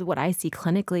oftentimes what I see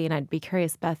clinically, and I'd be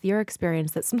curious, Beth, your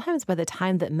experience, that sometimes by the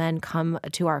time that men come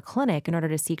to our clinic in order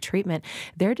to seek treatment,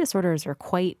 their disorders are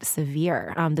quite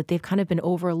severe, that they've kind of been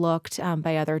overlooked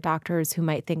by other doctors who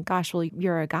might think, gosh, well,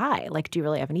 you're a guy. Like, do you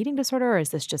really have an eating disorder or is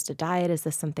this just a diet? Is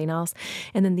this something else?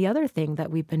 And then the other thing that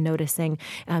we've been noticing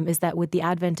is that with the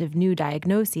advent of new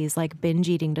diagnoses like binge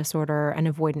eating disorder and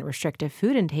avoidant restrictive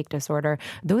food intake disorder,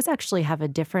 those actually have a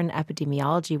different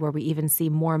epidemiology where we even see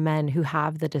more men who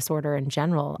have the disorder in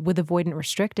general. With avoidant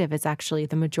restrictive, it's actually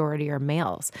the majority are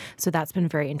males. So that's been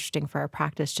very interesting for our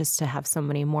practice just to have so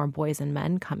many more boys and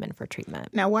men come in for treatment.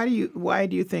 Now, why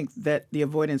do you think that the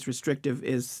avoidance restrictive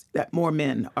is that more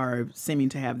men are seeming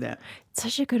to have that?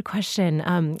 Such a good question.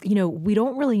 We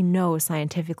don't really know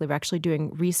scientifically. We're actually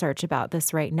doing research about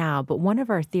this right now. But one of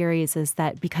our theories is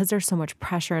that because there's so much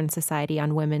pressure in society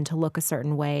on women to look a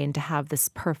certain way and to have this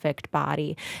perfect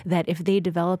body, that if they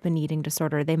develop an eating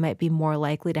disorder, they might be more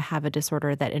likely to have a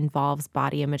disorder that involves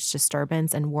body image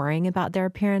disturbance and worrying about their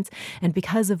appearance. And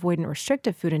because avoidant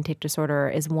restrictive food intake disorder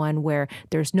is one where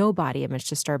there's no body image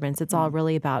disturbance, it's all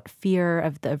really about fear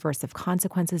of the aversive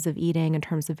consequences of eating in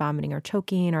terms of vomiting or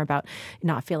choking, or about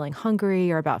not feeling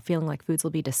hungry, or about feeling like foods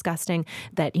will be disgusting,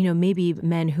 that, maybe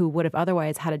men who would have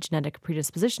otherwise had a genetic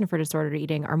predisposition for disordered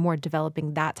eating are more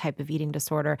developing that type of eating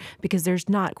disorder because there's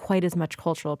not quite as much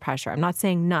cultural pressure. I'm not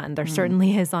saying none. There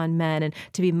certainly is on men and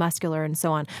to be muscular and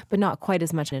so on, but not quite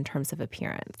as much in terms of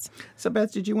appearance. So,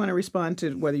 Beth, did you want to respond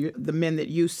to whether the men that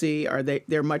you see,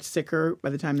 they're much sicker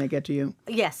by the time they get to you?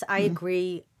 Yes, I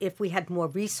agree. If we had more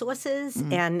resources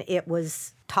and it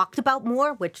was talked about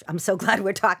more, which I'm so glad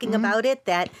we're talking about it,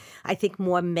 that I think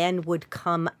more men would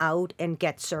come out and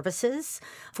get services.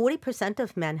 40%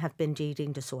 of men have binge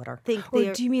eating disorder.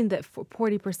 Or do you mean that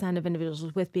 40% of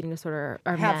individuals with eating disorder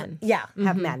are men? Yeah,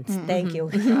 have men. Thank you.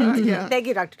 Thank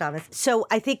you, Dr. Thomas. So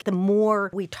I think the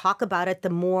more we talk about it, the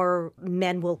more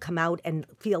men will come out and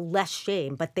feel less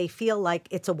shame, but they feel like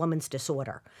it's a woman's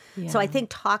disorder. Yeah. So I think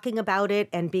talking about it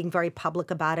and being very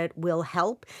public about it will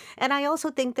help. And I also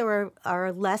think there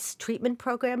are less treatment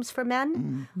programs for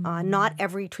men. Not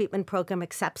every treatment program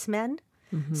accepts men.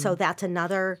 So that's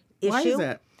another issue. Why is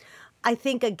that? I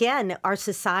think, again, our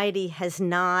society has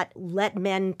not let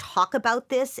men talk about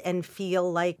this and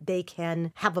feel like they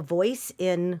can have a voice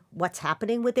in what's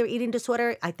happening with their eating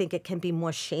disorder. I think it can be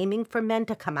more shaming for men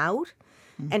to come out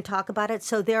and talk about it.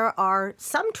 So there are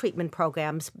some treatment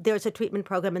programs. There's a treatment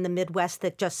program in the Midwest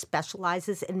that just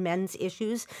specializes in men's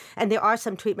issues. And there are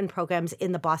some treatment programs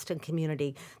in the Boston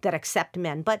community that accept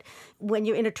men. But when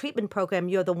you're in a treatment program,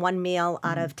 you're the one male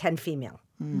out of 10 female.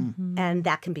 And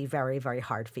that can be very, very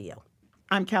hard for you.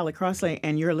 I'm Callie Crossley,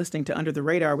 and you're listening to Under the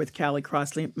Radar with Callie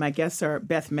Crossley. My guests are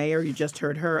Beth Mayer, you just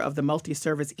heard her, of the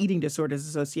Multi-Service Eating Disorders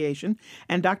Association,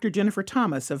 and Dr. Jennifer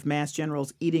Thomas of Mass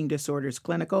General's Eating Disorders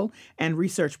Clinical and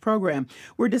Research Program.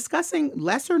 We're discussing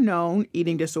lesser-known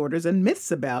eating disorders and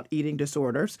myths about eating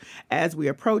disorders as we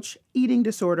approach Eating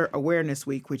Disorder Awareness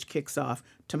Week, which kicks off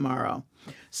tomorrow.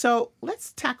 So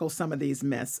let's tackle some of these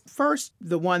myths. First,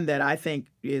 the one that I think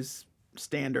is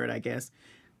standard, I guess,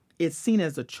 it's seen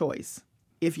as a choice.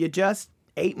 If you just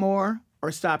ate more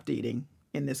or stopped eating,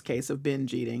 in this case of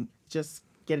binge eating, just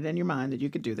get it in your mind that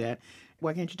you could do that.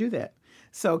 Why can't you do that?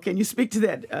 So can you speak to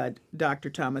that,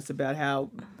 Dr. Thomas, about how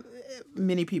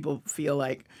many people feel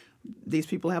like these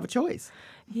people have a choice?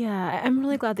 Yeah, I'm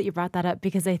really glad that you brought that up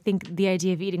because I think the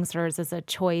idea of eating disorders as a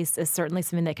choice is certainly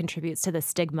something that contributes to the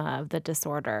stigma of the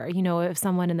disorder. If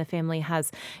someone in the family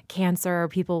has cancer,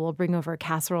 people will bring over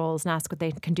casseroles and ask what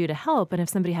they can do to help. And if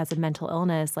somebody has a mental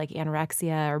illness like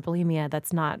anorexia or bulimia,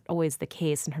 that's not always the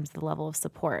case in terms of the level of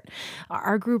support.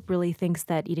 Our group really thinks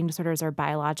that eating disorders are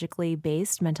biologically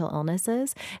based mental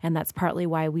illnesses, and that's partly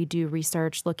why we do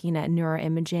research looking at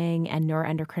neuroimaging and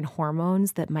neuroendocrine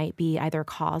hormones that might be either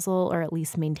causal or at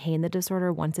least maintain the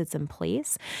disorder once it's in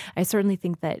place. I certainly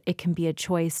think that it can be a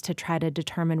choice to try to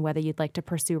determine whether you'd like to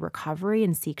pursue recovery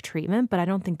and seek treatment, but I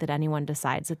don't think that anyone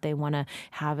decides that they want to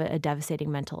have a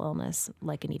devastating mental illness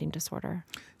like an eating disorder.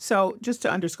 So just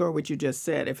to underscore what you just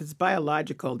said, if it's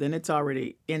biological, then it's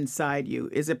already inside you.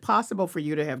 Is it possible for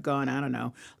you to have gone, I don't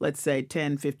know, let's say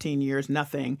 10, 15 years,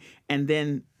 nothing, and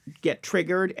then get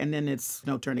triggered and then it's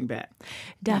no turning back?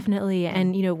 Definitely.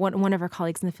 And, one of our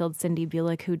colleagues in the field, Cindy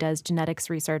Bulick, who does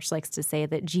genetics research, likes to say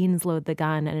that genes load the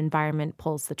gun and environment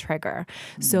pulls the trigger.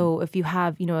 Mm-hmm. So if you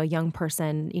have, a young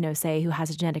person, say, who has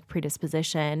a genetic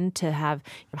predisposition to have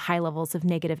high levels of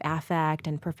negative affect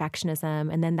and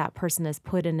perfectionism, and then that person is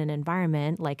put in an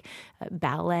environment like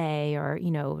ballet or,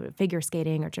 figure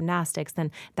skating or gymnastics,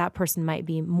 then that person might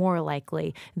be more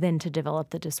likely then to develop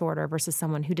the disorder versus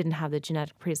someone who didn't have the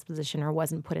genetic predisposition or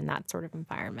wasn't put in that sort of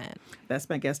environment. That's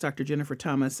my guest, Dr. Jennifer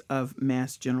Thomas of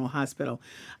Mass General Hospital.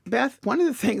 Beth, one of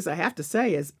the things I have to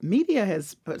say is media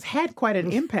has had quite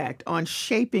an impact on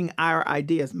shaping our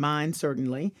ideas, mine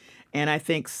certainly, and I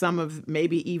think some of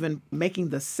maybe even making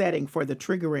the setting for the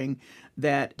triggering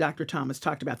that Dr. Thomas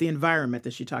talked about, the environment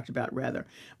that she talked about, rather.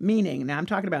 Meaning, now I'm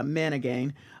talking about men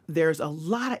again, there's a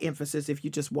lot of emphasis if you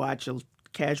just watch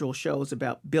casual shows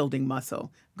about building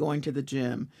muscle, going to the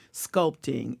gym,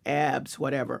 sculpting, abs,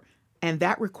 whatever. And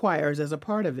that requires, as a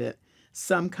part of it,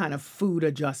 some kind of food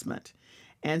adjustment.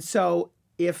 And so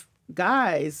if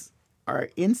guys are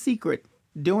in secret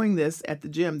doing this at the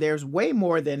gym, there's way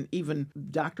more than even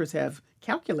doctors have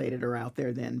calculated are out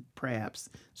there than perhaps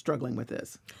struggling with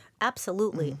this.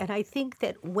 Absolutely. And I think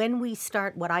that when we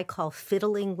start what I call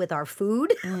fiddling with our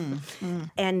food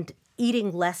and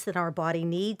eating less than our body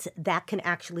needs, that can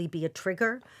actually be a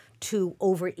trigger to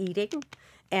overeating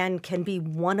and can be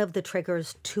one of the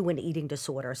triggers to an eating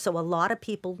disorder. So a lot of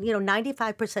people,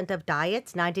 95% of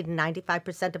diets, 90 to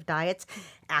 95% of diets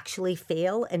actually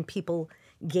fail and people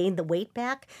gain the weight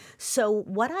back. So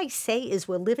what I say is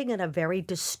we're living in a very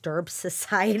disturbed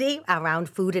society around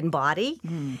food and body,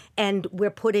 and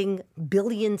we're putting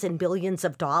billions and billions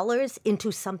of dollars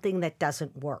into something that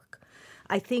doesn't work.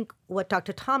 I think what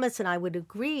Dr. Thomas and I would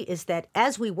agree is that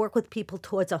as we work with people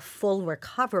towards a full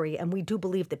recovery, and we do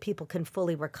believe that people can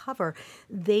fully recover,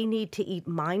 they need to eat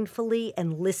mindfully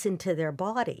and listen to their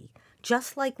body,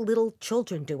 just like little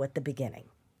children do at the beginning.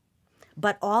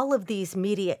 But all of these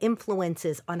media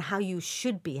influences on how you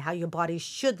should be, how your body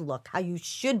should look, how you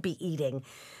should be eating,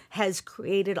 has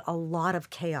created a lot of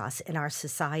chaos in our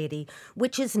society,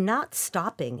 which is not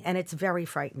stopping, and it's very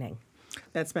frightening.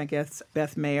 That's my guest,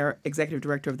 Beth Mayer, Executive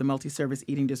Director of the Multi-Service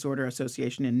Eating Disorder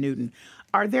Association in Newton.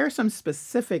 Are there some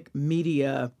specific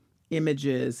media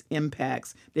images,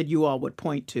 impacts that you all would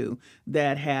point to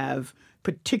that have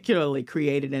particularly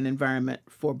created an environment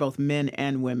for both men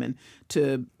and women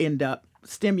to end up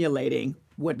stimulating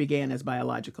what began as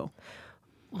biological?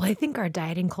 Well, I think our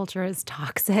dieting culture is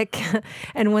toxic.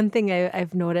 And one thing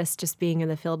I've noticed just being in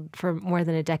the field for more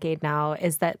than a decade now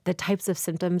is that the types of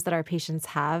symptoms that our patients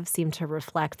have seem to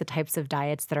reflect the types of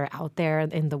diets that are out there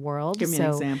in the world. Give me an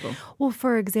example. Well,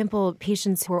 for example,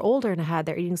 patients who are older and had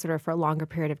their eating disorder for a longer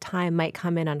period of time might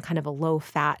come in on kind of a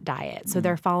low-fat diet. So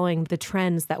they're following the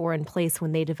trends that were in place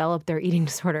when they developed their eating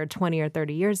disorder 20 or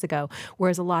 30 years ago,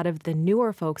 whereas a lot of the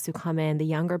newer folks who come in, the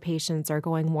younger patients, are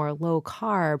going more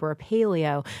low-carb or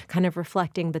paleo, kind of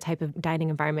reflecting the type of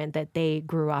dining environment that they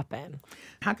grew up in.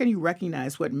 How can you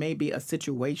recognize what may be a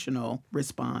situational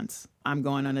response? I'm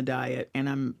going on a diet and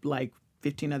I'm like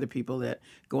 15 other people that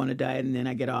go on a diet and then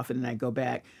I get off it and I go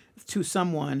back, to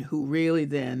someone who really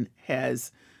then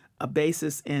has a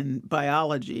basis in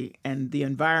biology and the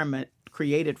environment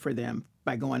created for them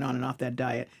by going on and off that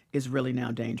diet is really now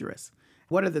dangerous.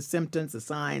 What are the symptoms, the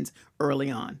signs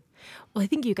early on? Well, I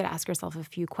think you could ask yourself a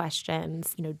few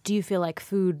questions. Do you feel like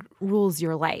food rules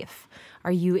your life?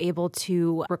 Are you able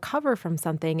to recover from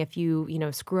something if you,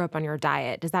 screw up on your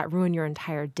diet? Does that ruin your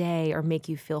entire day or make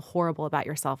you feel horrible about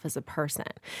yourself as a person?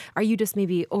 Are you just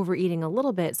maybe overeating a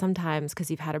little bit sometimes because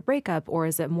you've had a breakup, or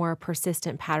is it more a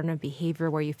persistent pattern of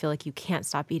behavior where you feel like you can't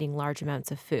stop eating large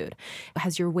amounts of food?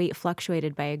 Has your weight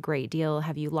fluctuated by a great deal?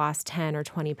 Have you lost 10 or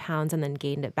 20 pounds and then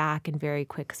gained it back in very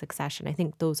quick succession? I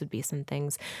think those would be some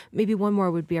things. Maybe one more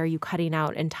would be, are you cutting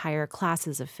out entire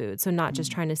classes of food? So not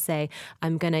just trying to say,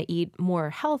 I'm going to eat more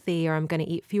healthy or I'm going to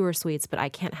eat fewer sweets, but I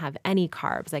can't have any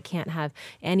carbs. I can't have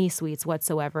any sweets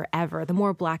whatsoever, ever. The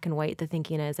more black and white the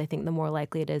thinking is, I think the more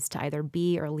likely it is to either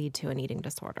be or lead to an eating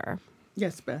disorder.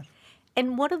 Yes, Beth.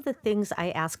 And one of the things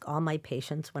I ask all my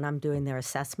patients when I'm doing their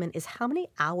assessment is, how many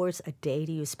hours a day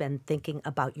do you spend thinking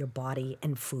about your body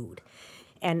and food?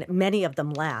 And many of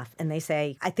them laugh and they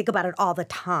say, I think about it all the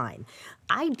time.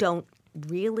 I don't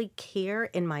really care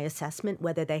in my assessment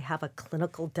whether they have a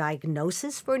clinical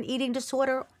diagnosis for an eating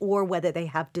disorder or whether they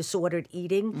have disordered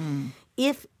eating.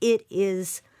 If it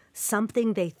is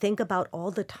something they think about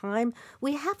all the time,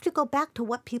 we have to go back to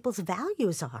what people's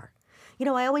values are. You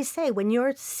know, I always say, when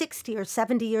you're 60 or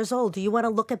 70 years old, do you want to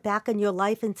look back in your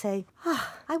life and say,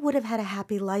 I would have had a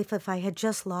happy life if I had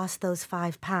just lost those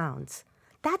 5 pounds?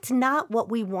 That's not what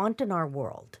we want in our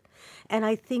world. And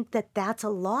I think that that's a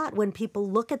lot when people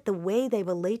look at the way they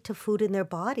relate to food in their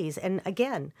bodies. And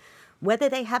again, whether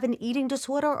they have an eating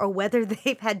disorder or whether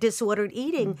they've had disordered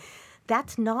eating,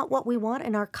 that's not what we want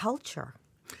in our culture.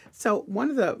 So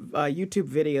one of the YouTube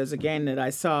videos, again, that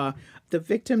I saw, the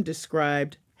victim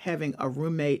described having a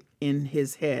roommate in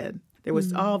his head. There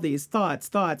was all these thoughts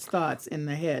in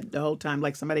the head the whole time,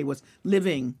 like somebody was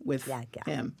living with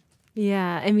him.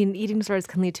 Yeah, I mean, eating disorders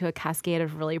can lead to a cascade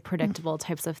of really predictable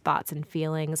types of thoughts and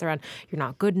feelings around you're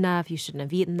not good enough, you shouldn't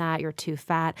have eaten that, you're too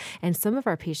fat. And some of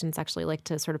our patients actually like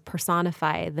to sort of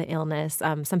personify the illness.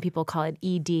 Some people call it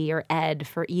ED or ED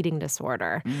for eating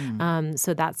disorder.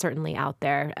 So that's certainly out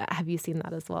there. Have you seen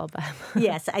that as well, Beth?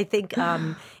 Yes, I think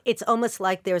it's almost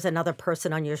like there's another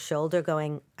person on your shoulder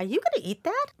going, are you going to eat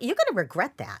that? You're going to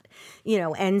regret that. You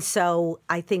know, and so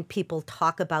I think people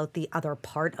talk about the other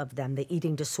part of them, the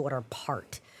eating disorder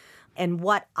part. And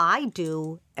what I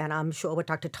do, and I'm sure what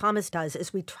Dr. Thomas does,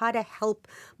 is we try to help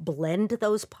blend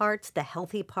those parts, the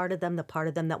healthy part of them, the part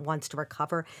of them that wants to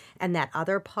recover, and that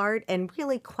other part, and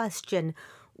really question,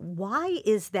 why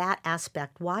is that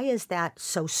aspect, why is that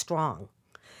so strong?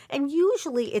 And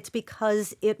usually it's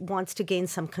because it wants to gain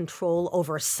some control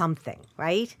over something,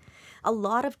 right? A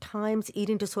lot of times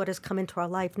eating disorders come into our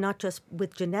life, not just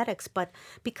with genetics, but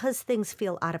because things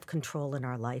feel out of control in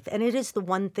our life. And it is the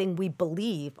one thing we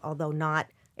believe, although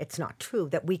it's not true,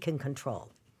 that we can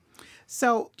control.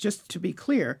 So just to be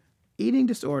clear, eating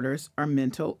disorders are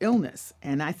mental illness.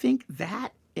 And I think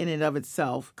that in and of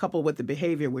itself, coupled with the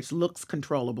behavior which looks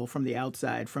controllable from the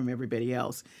outside from everybody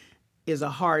else, is a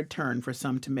hard turn for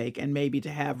some to make, and maybe to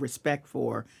have respect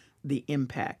for the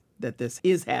impact that this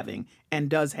is having and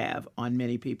does have on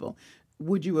many people.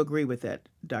 Would you agree with that,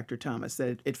 Dr. Thomas,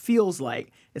 that it feels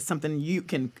like it's something you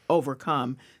can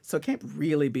overcome, so it can't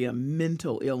really be a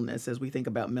mental illness as we think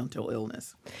about mental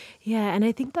illness? Yeah, and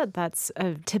I think that that's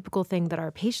a typical thing that our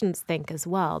patients think as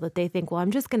well, that they think, well, I'm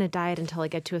just going to diet until I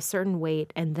get to a certain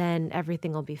weight and then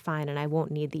everything will be fine and I won't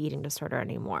need the eating disorder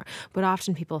anymore. But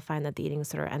often people find that the eating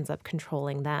disorder ends up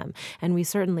controlling them. And we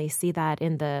certainly see that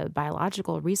in the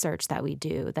biological research that we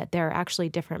do, that there are actually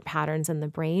different patterns in the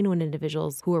brain when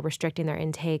individuals who are restricting their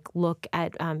intake look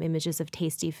at images of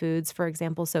tasty foods, for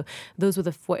example. So those with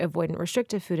avoidant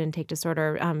restrictive food intake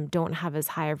disorder don't have as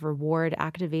high of reward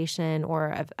activation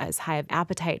or as high of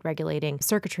appetite regulating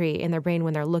circuitry in their brain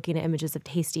when they're looking at images of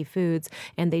tasty foods,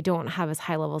 and they don't have as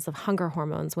high levels of hunger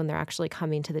hormones when they're actually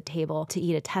coming to the table to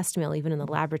eat a test meal, even in the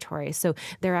laboratory. So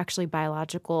they're actually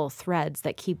biological threads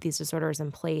that keep these disorders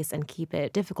in place and keep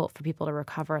it difficult for people to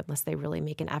recover unless they really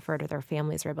make an effort or their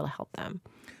families are able to help them.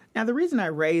 Now, the reason I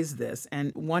raise this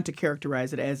and want to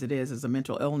characterize it as a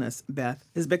mental illness, Beth,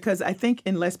 is because I think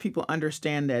unless people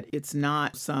understand that it's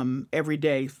not some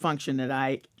everyday function that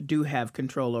I do have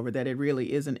control over, that it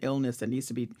really is an illness that needs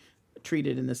to be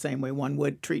treated in the same way one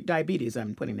would treat diabetes,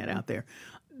 I'm putting that out there.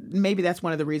 Maybe that's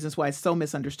one of the reasons why it's so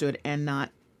misunderstood and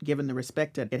not given the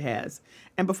respect that it has.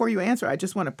 And before you answer, I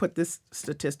just want to put this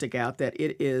statistic out that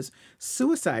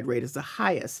suicide rate is the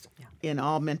highest in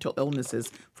all mental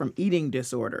illnesses from eating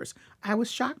disorders. I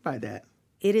was shocked by that.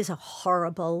 It is a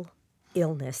horrible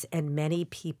illness, and many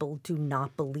people do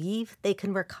not believe they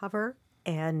can recover.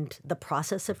 And the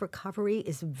process of recovery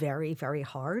is very, very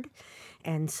hard.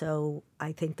 And so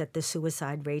I think that the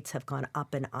suicide rates have gone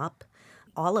up and up.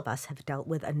 All of us have dealt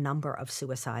with a number of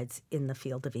suicides in the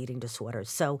field of eating disorders.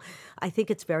 So I think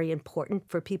it's very important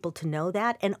for people to know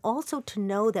that, and also to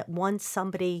know that once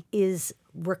somebody is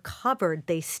recovered,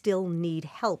 they still need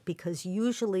help, because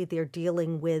usually they're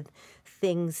dealing with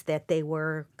things that they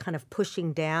were kind of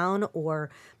pushing down or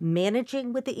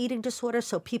managing with the eating disorder.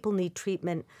 So people need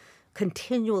treatment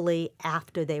continually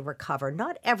after they recover.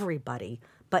 Not everybody,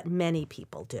 but many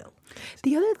people do.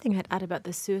 The other thing I'd add about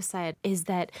the suicide is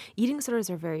that eating disorders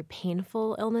are very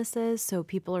painful illnesses, so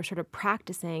people are sort of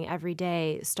practicing every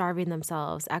day, starving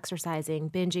themselves, exercising,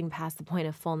 binging past the point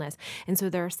of fullness. And so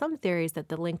there are some theories that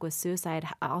the link with suicide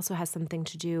also has something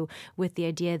to do with the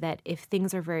idea that if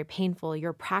things are very painful,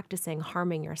 you're practicing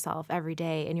harming yourself every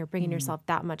day and you're bringing yourself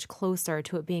that much closer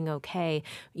to it being okay.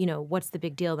 You know, what's the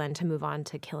big deal then to move on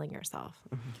to killing yourself?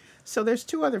 So there's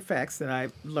two other facts that I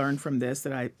learned from this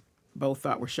that I both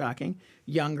thought were shocking.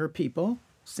 Younger people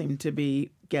seem to be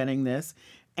getting this.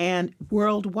 And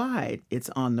worldwide, it's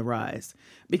on the rise.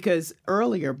 Because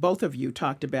earlier, both of you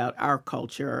talked about our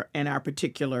culture and our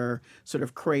particular sort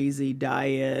of crazy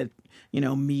diet,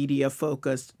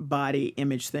 media-focused body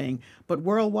image thing. But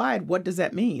worldwide, what does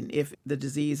that mean if the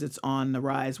disease is on the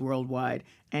rise worldwide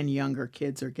and younger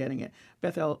kids are getting it?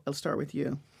 Beth, I'll start with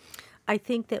you. I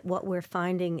think that what we're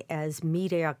finding as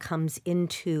media comes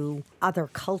into other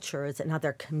cultures and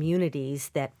other communities,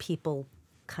 that people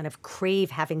kind of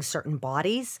crave having certain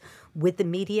bodies with the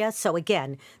media. So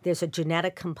again, there's a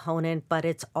genetic component, but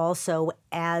it's also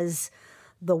as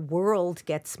the world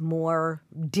gets more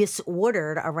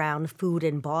disordered around food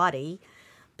and body,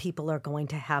 people are going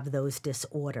to have those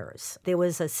disorders. There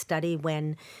was a study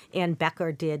when Ann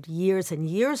Becker did years and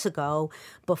years ago,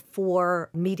 before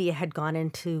media had gone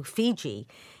into Fiji.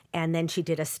 And then she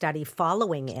did a study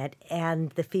following it,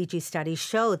 and the Fiji study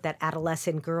showed that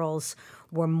adolescent girls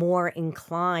were more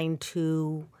inclined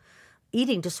to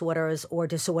eating disorders or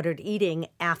disordered eating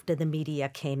after the media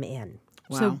came in.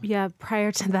 Wow. So, yeah,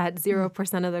 prior to that,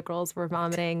 0% of the girls were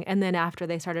vomiting. And then after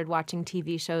they started watching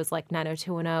TV shows like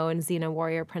 90210 and Xena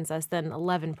Warrior Princess, then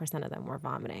 11% of them were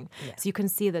vomiting. Yeah. So you can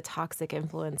see the toxic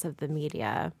influence of the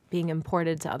media being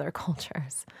imported to other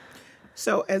cultures.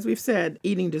 So, as we've said,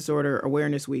 Eating Disorder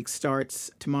Awareness Week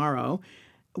starts tomorrow.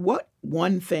 What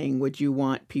one thing would you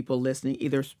want people listening,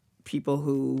 either people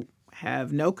who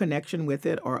have no connection with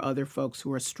it or other folks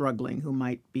who are struggling who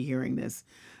might be hearing this?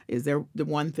 Is there the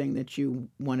one thing that you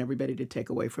want everybody to take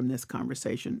away from this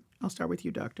conversation? I'll start with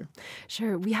you, Doctor.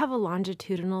 Sure. We have a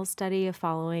longitudinal study of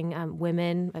following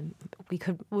women.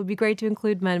 It would be great to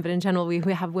include men, but in general, we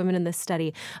have women in this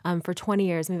study for 20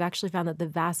 years. And we've actually found that the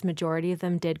vast majority of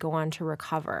them did go on to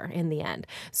recover in the end.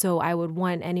 So I would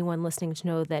want anyone listening to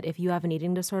know that if you have an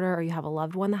eating disorder or you have a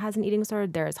loved one that has an eating disorder,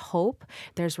 there is hope,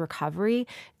 there's recovery.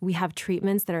 We have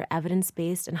treatments that are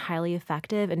evidence-based and highly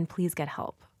effective, and please get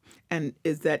help. And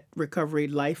is that recovery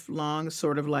lifelong,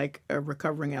 sort of like a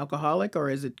recovering alcoholic, or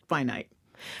is it finite?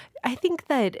 I think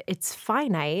that it's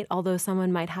finite, although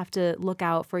someone might have to look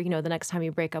out for, the next time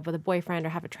you break up with a boyfriend or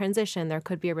have a transition, there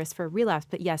could be a risk for relapse.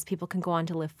 But yes, people can go on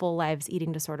to live full lives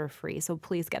eating disorder free. So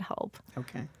please get help.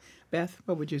 Okay. Beth,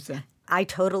 what would you say? I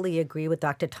totally agree with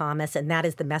Dr. Thomas, and that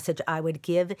is the message I would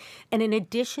give. And in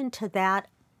addition to that,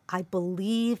 I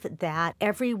believe that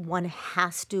everyone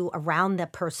has to, around the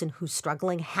person who's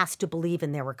struggling, has to believe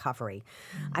in their recovery.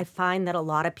 Mm-hmm. I find that a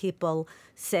lot of people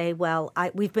say, well,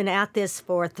 we've been at this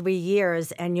for 3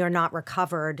 years and you're not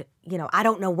recovered. I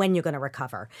don't know when you're going to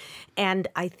recover. And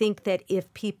I think that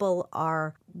if people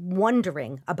are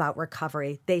wondering about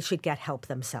recovery, they should get help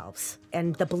themselves.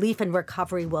 And the belief in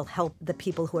recovery will help the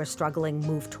people who are struggling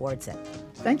move towards it.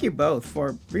 Thank you both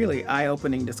for really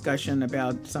eye-opening discussion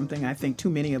about something I think too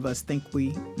many of us think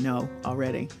we know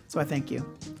already. So I thank you.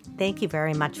 Thank you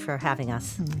very much for having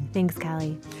us. Thanks,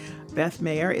 Callie. Beth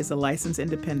Mayer is a licensed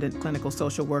independent clinical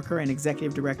social worker and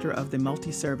executive director of the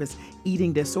Multi-Service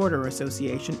Eating Disorder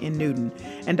Association in Newton.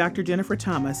 And Dr. Jennifer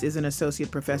Thomas is an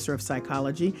associate professor of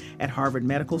psychology at Harvard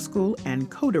Medical School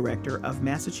and co-director of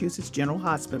Massachusetts General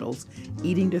Hospital's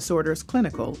Eating Disorders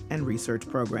Clinical and Research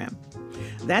Program.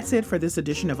 That's it for this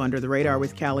edition of Under the Radar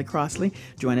with Callie Crossley.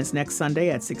 Join us next Sunday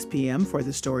at 6 p.m. for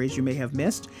the stories you may have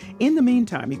missed. In the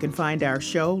meantime, you can find our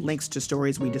show, links to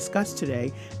stories we discussed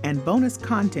today, and bonus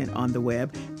content on the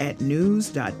web at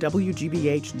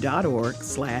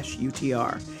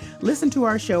news.wgbh.org/UTR. Listen to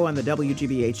our show on the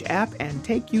WGBH app and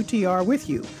take UTR with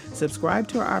you. Subscribe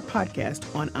to our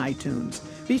podcast on iTunes.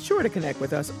 Be sure to connect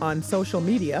with us on social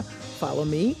media. Follow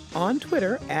me on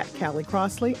Twitter at Callie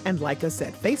Crossley and like us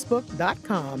at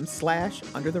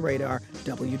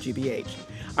facebook.com/UnderTheRadarWGBH.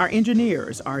 Our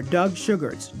engineers are Doug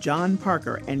Sugarts, John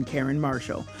Parker, and Karen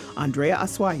Marshall. Andrea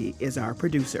Aswahi is our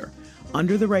producer.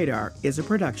 Under the Radar is a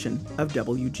production of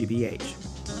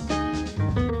WGBH.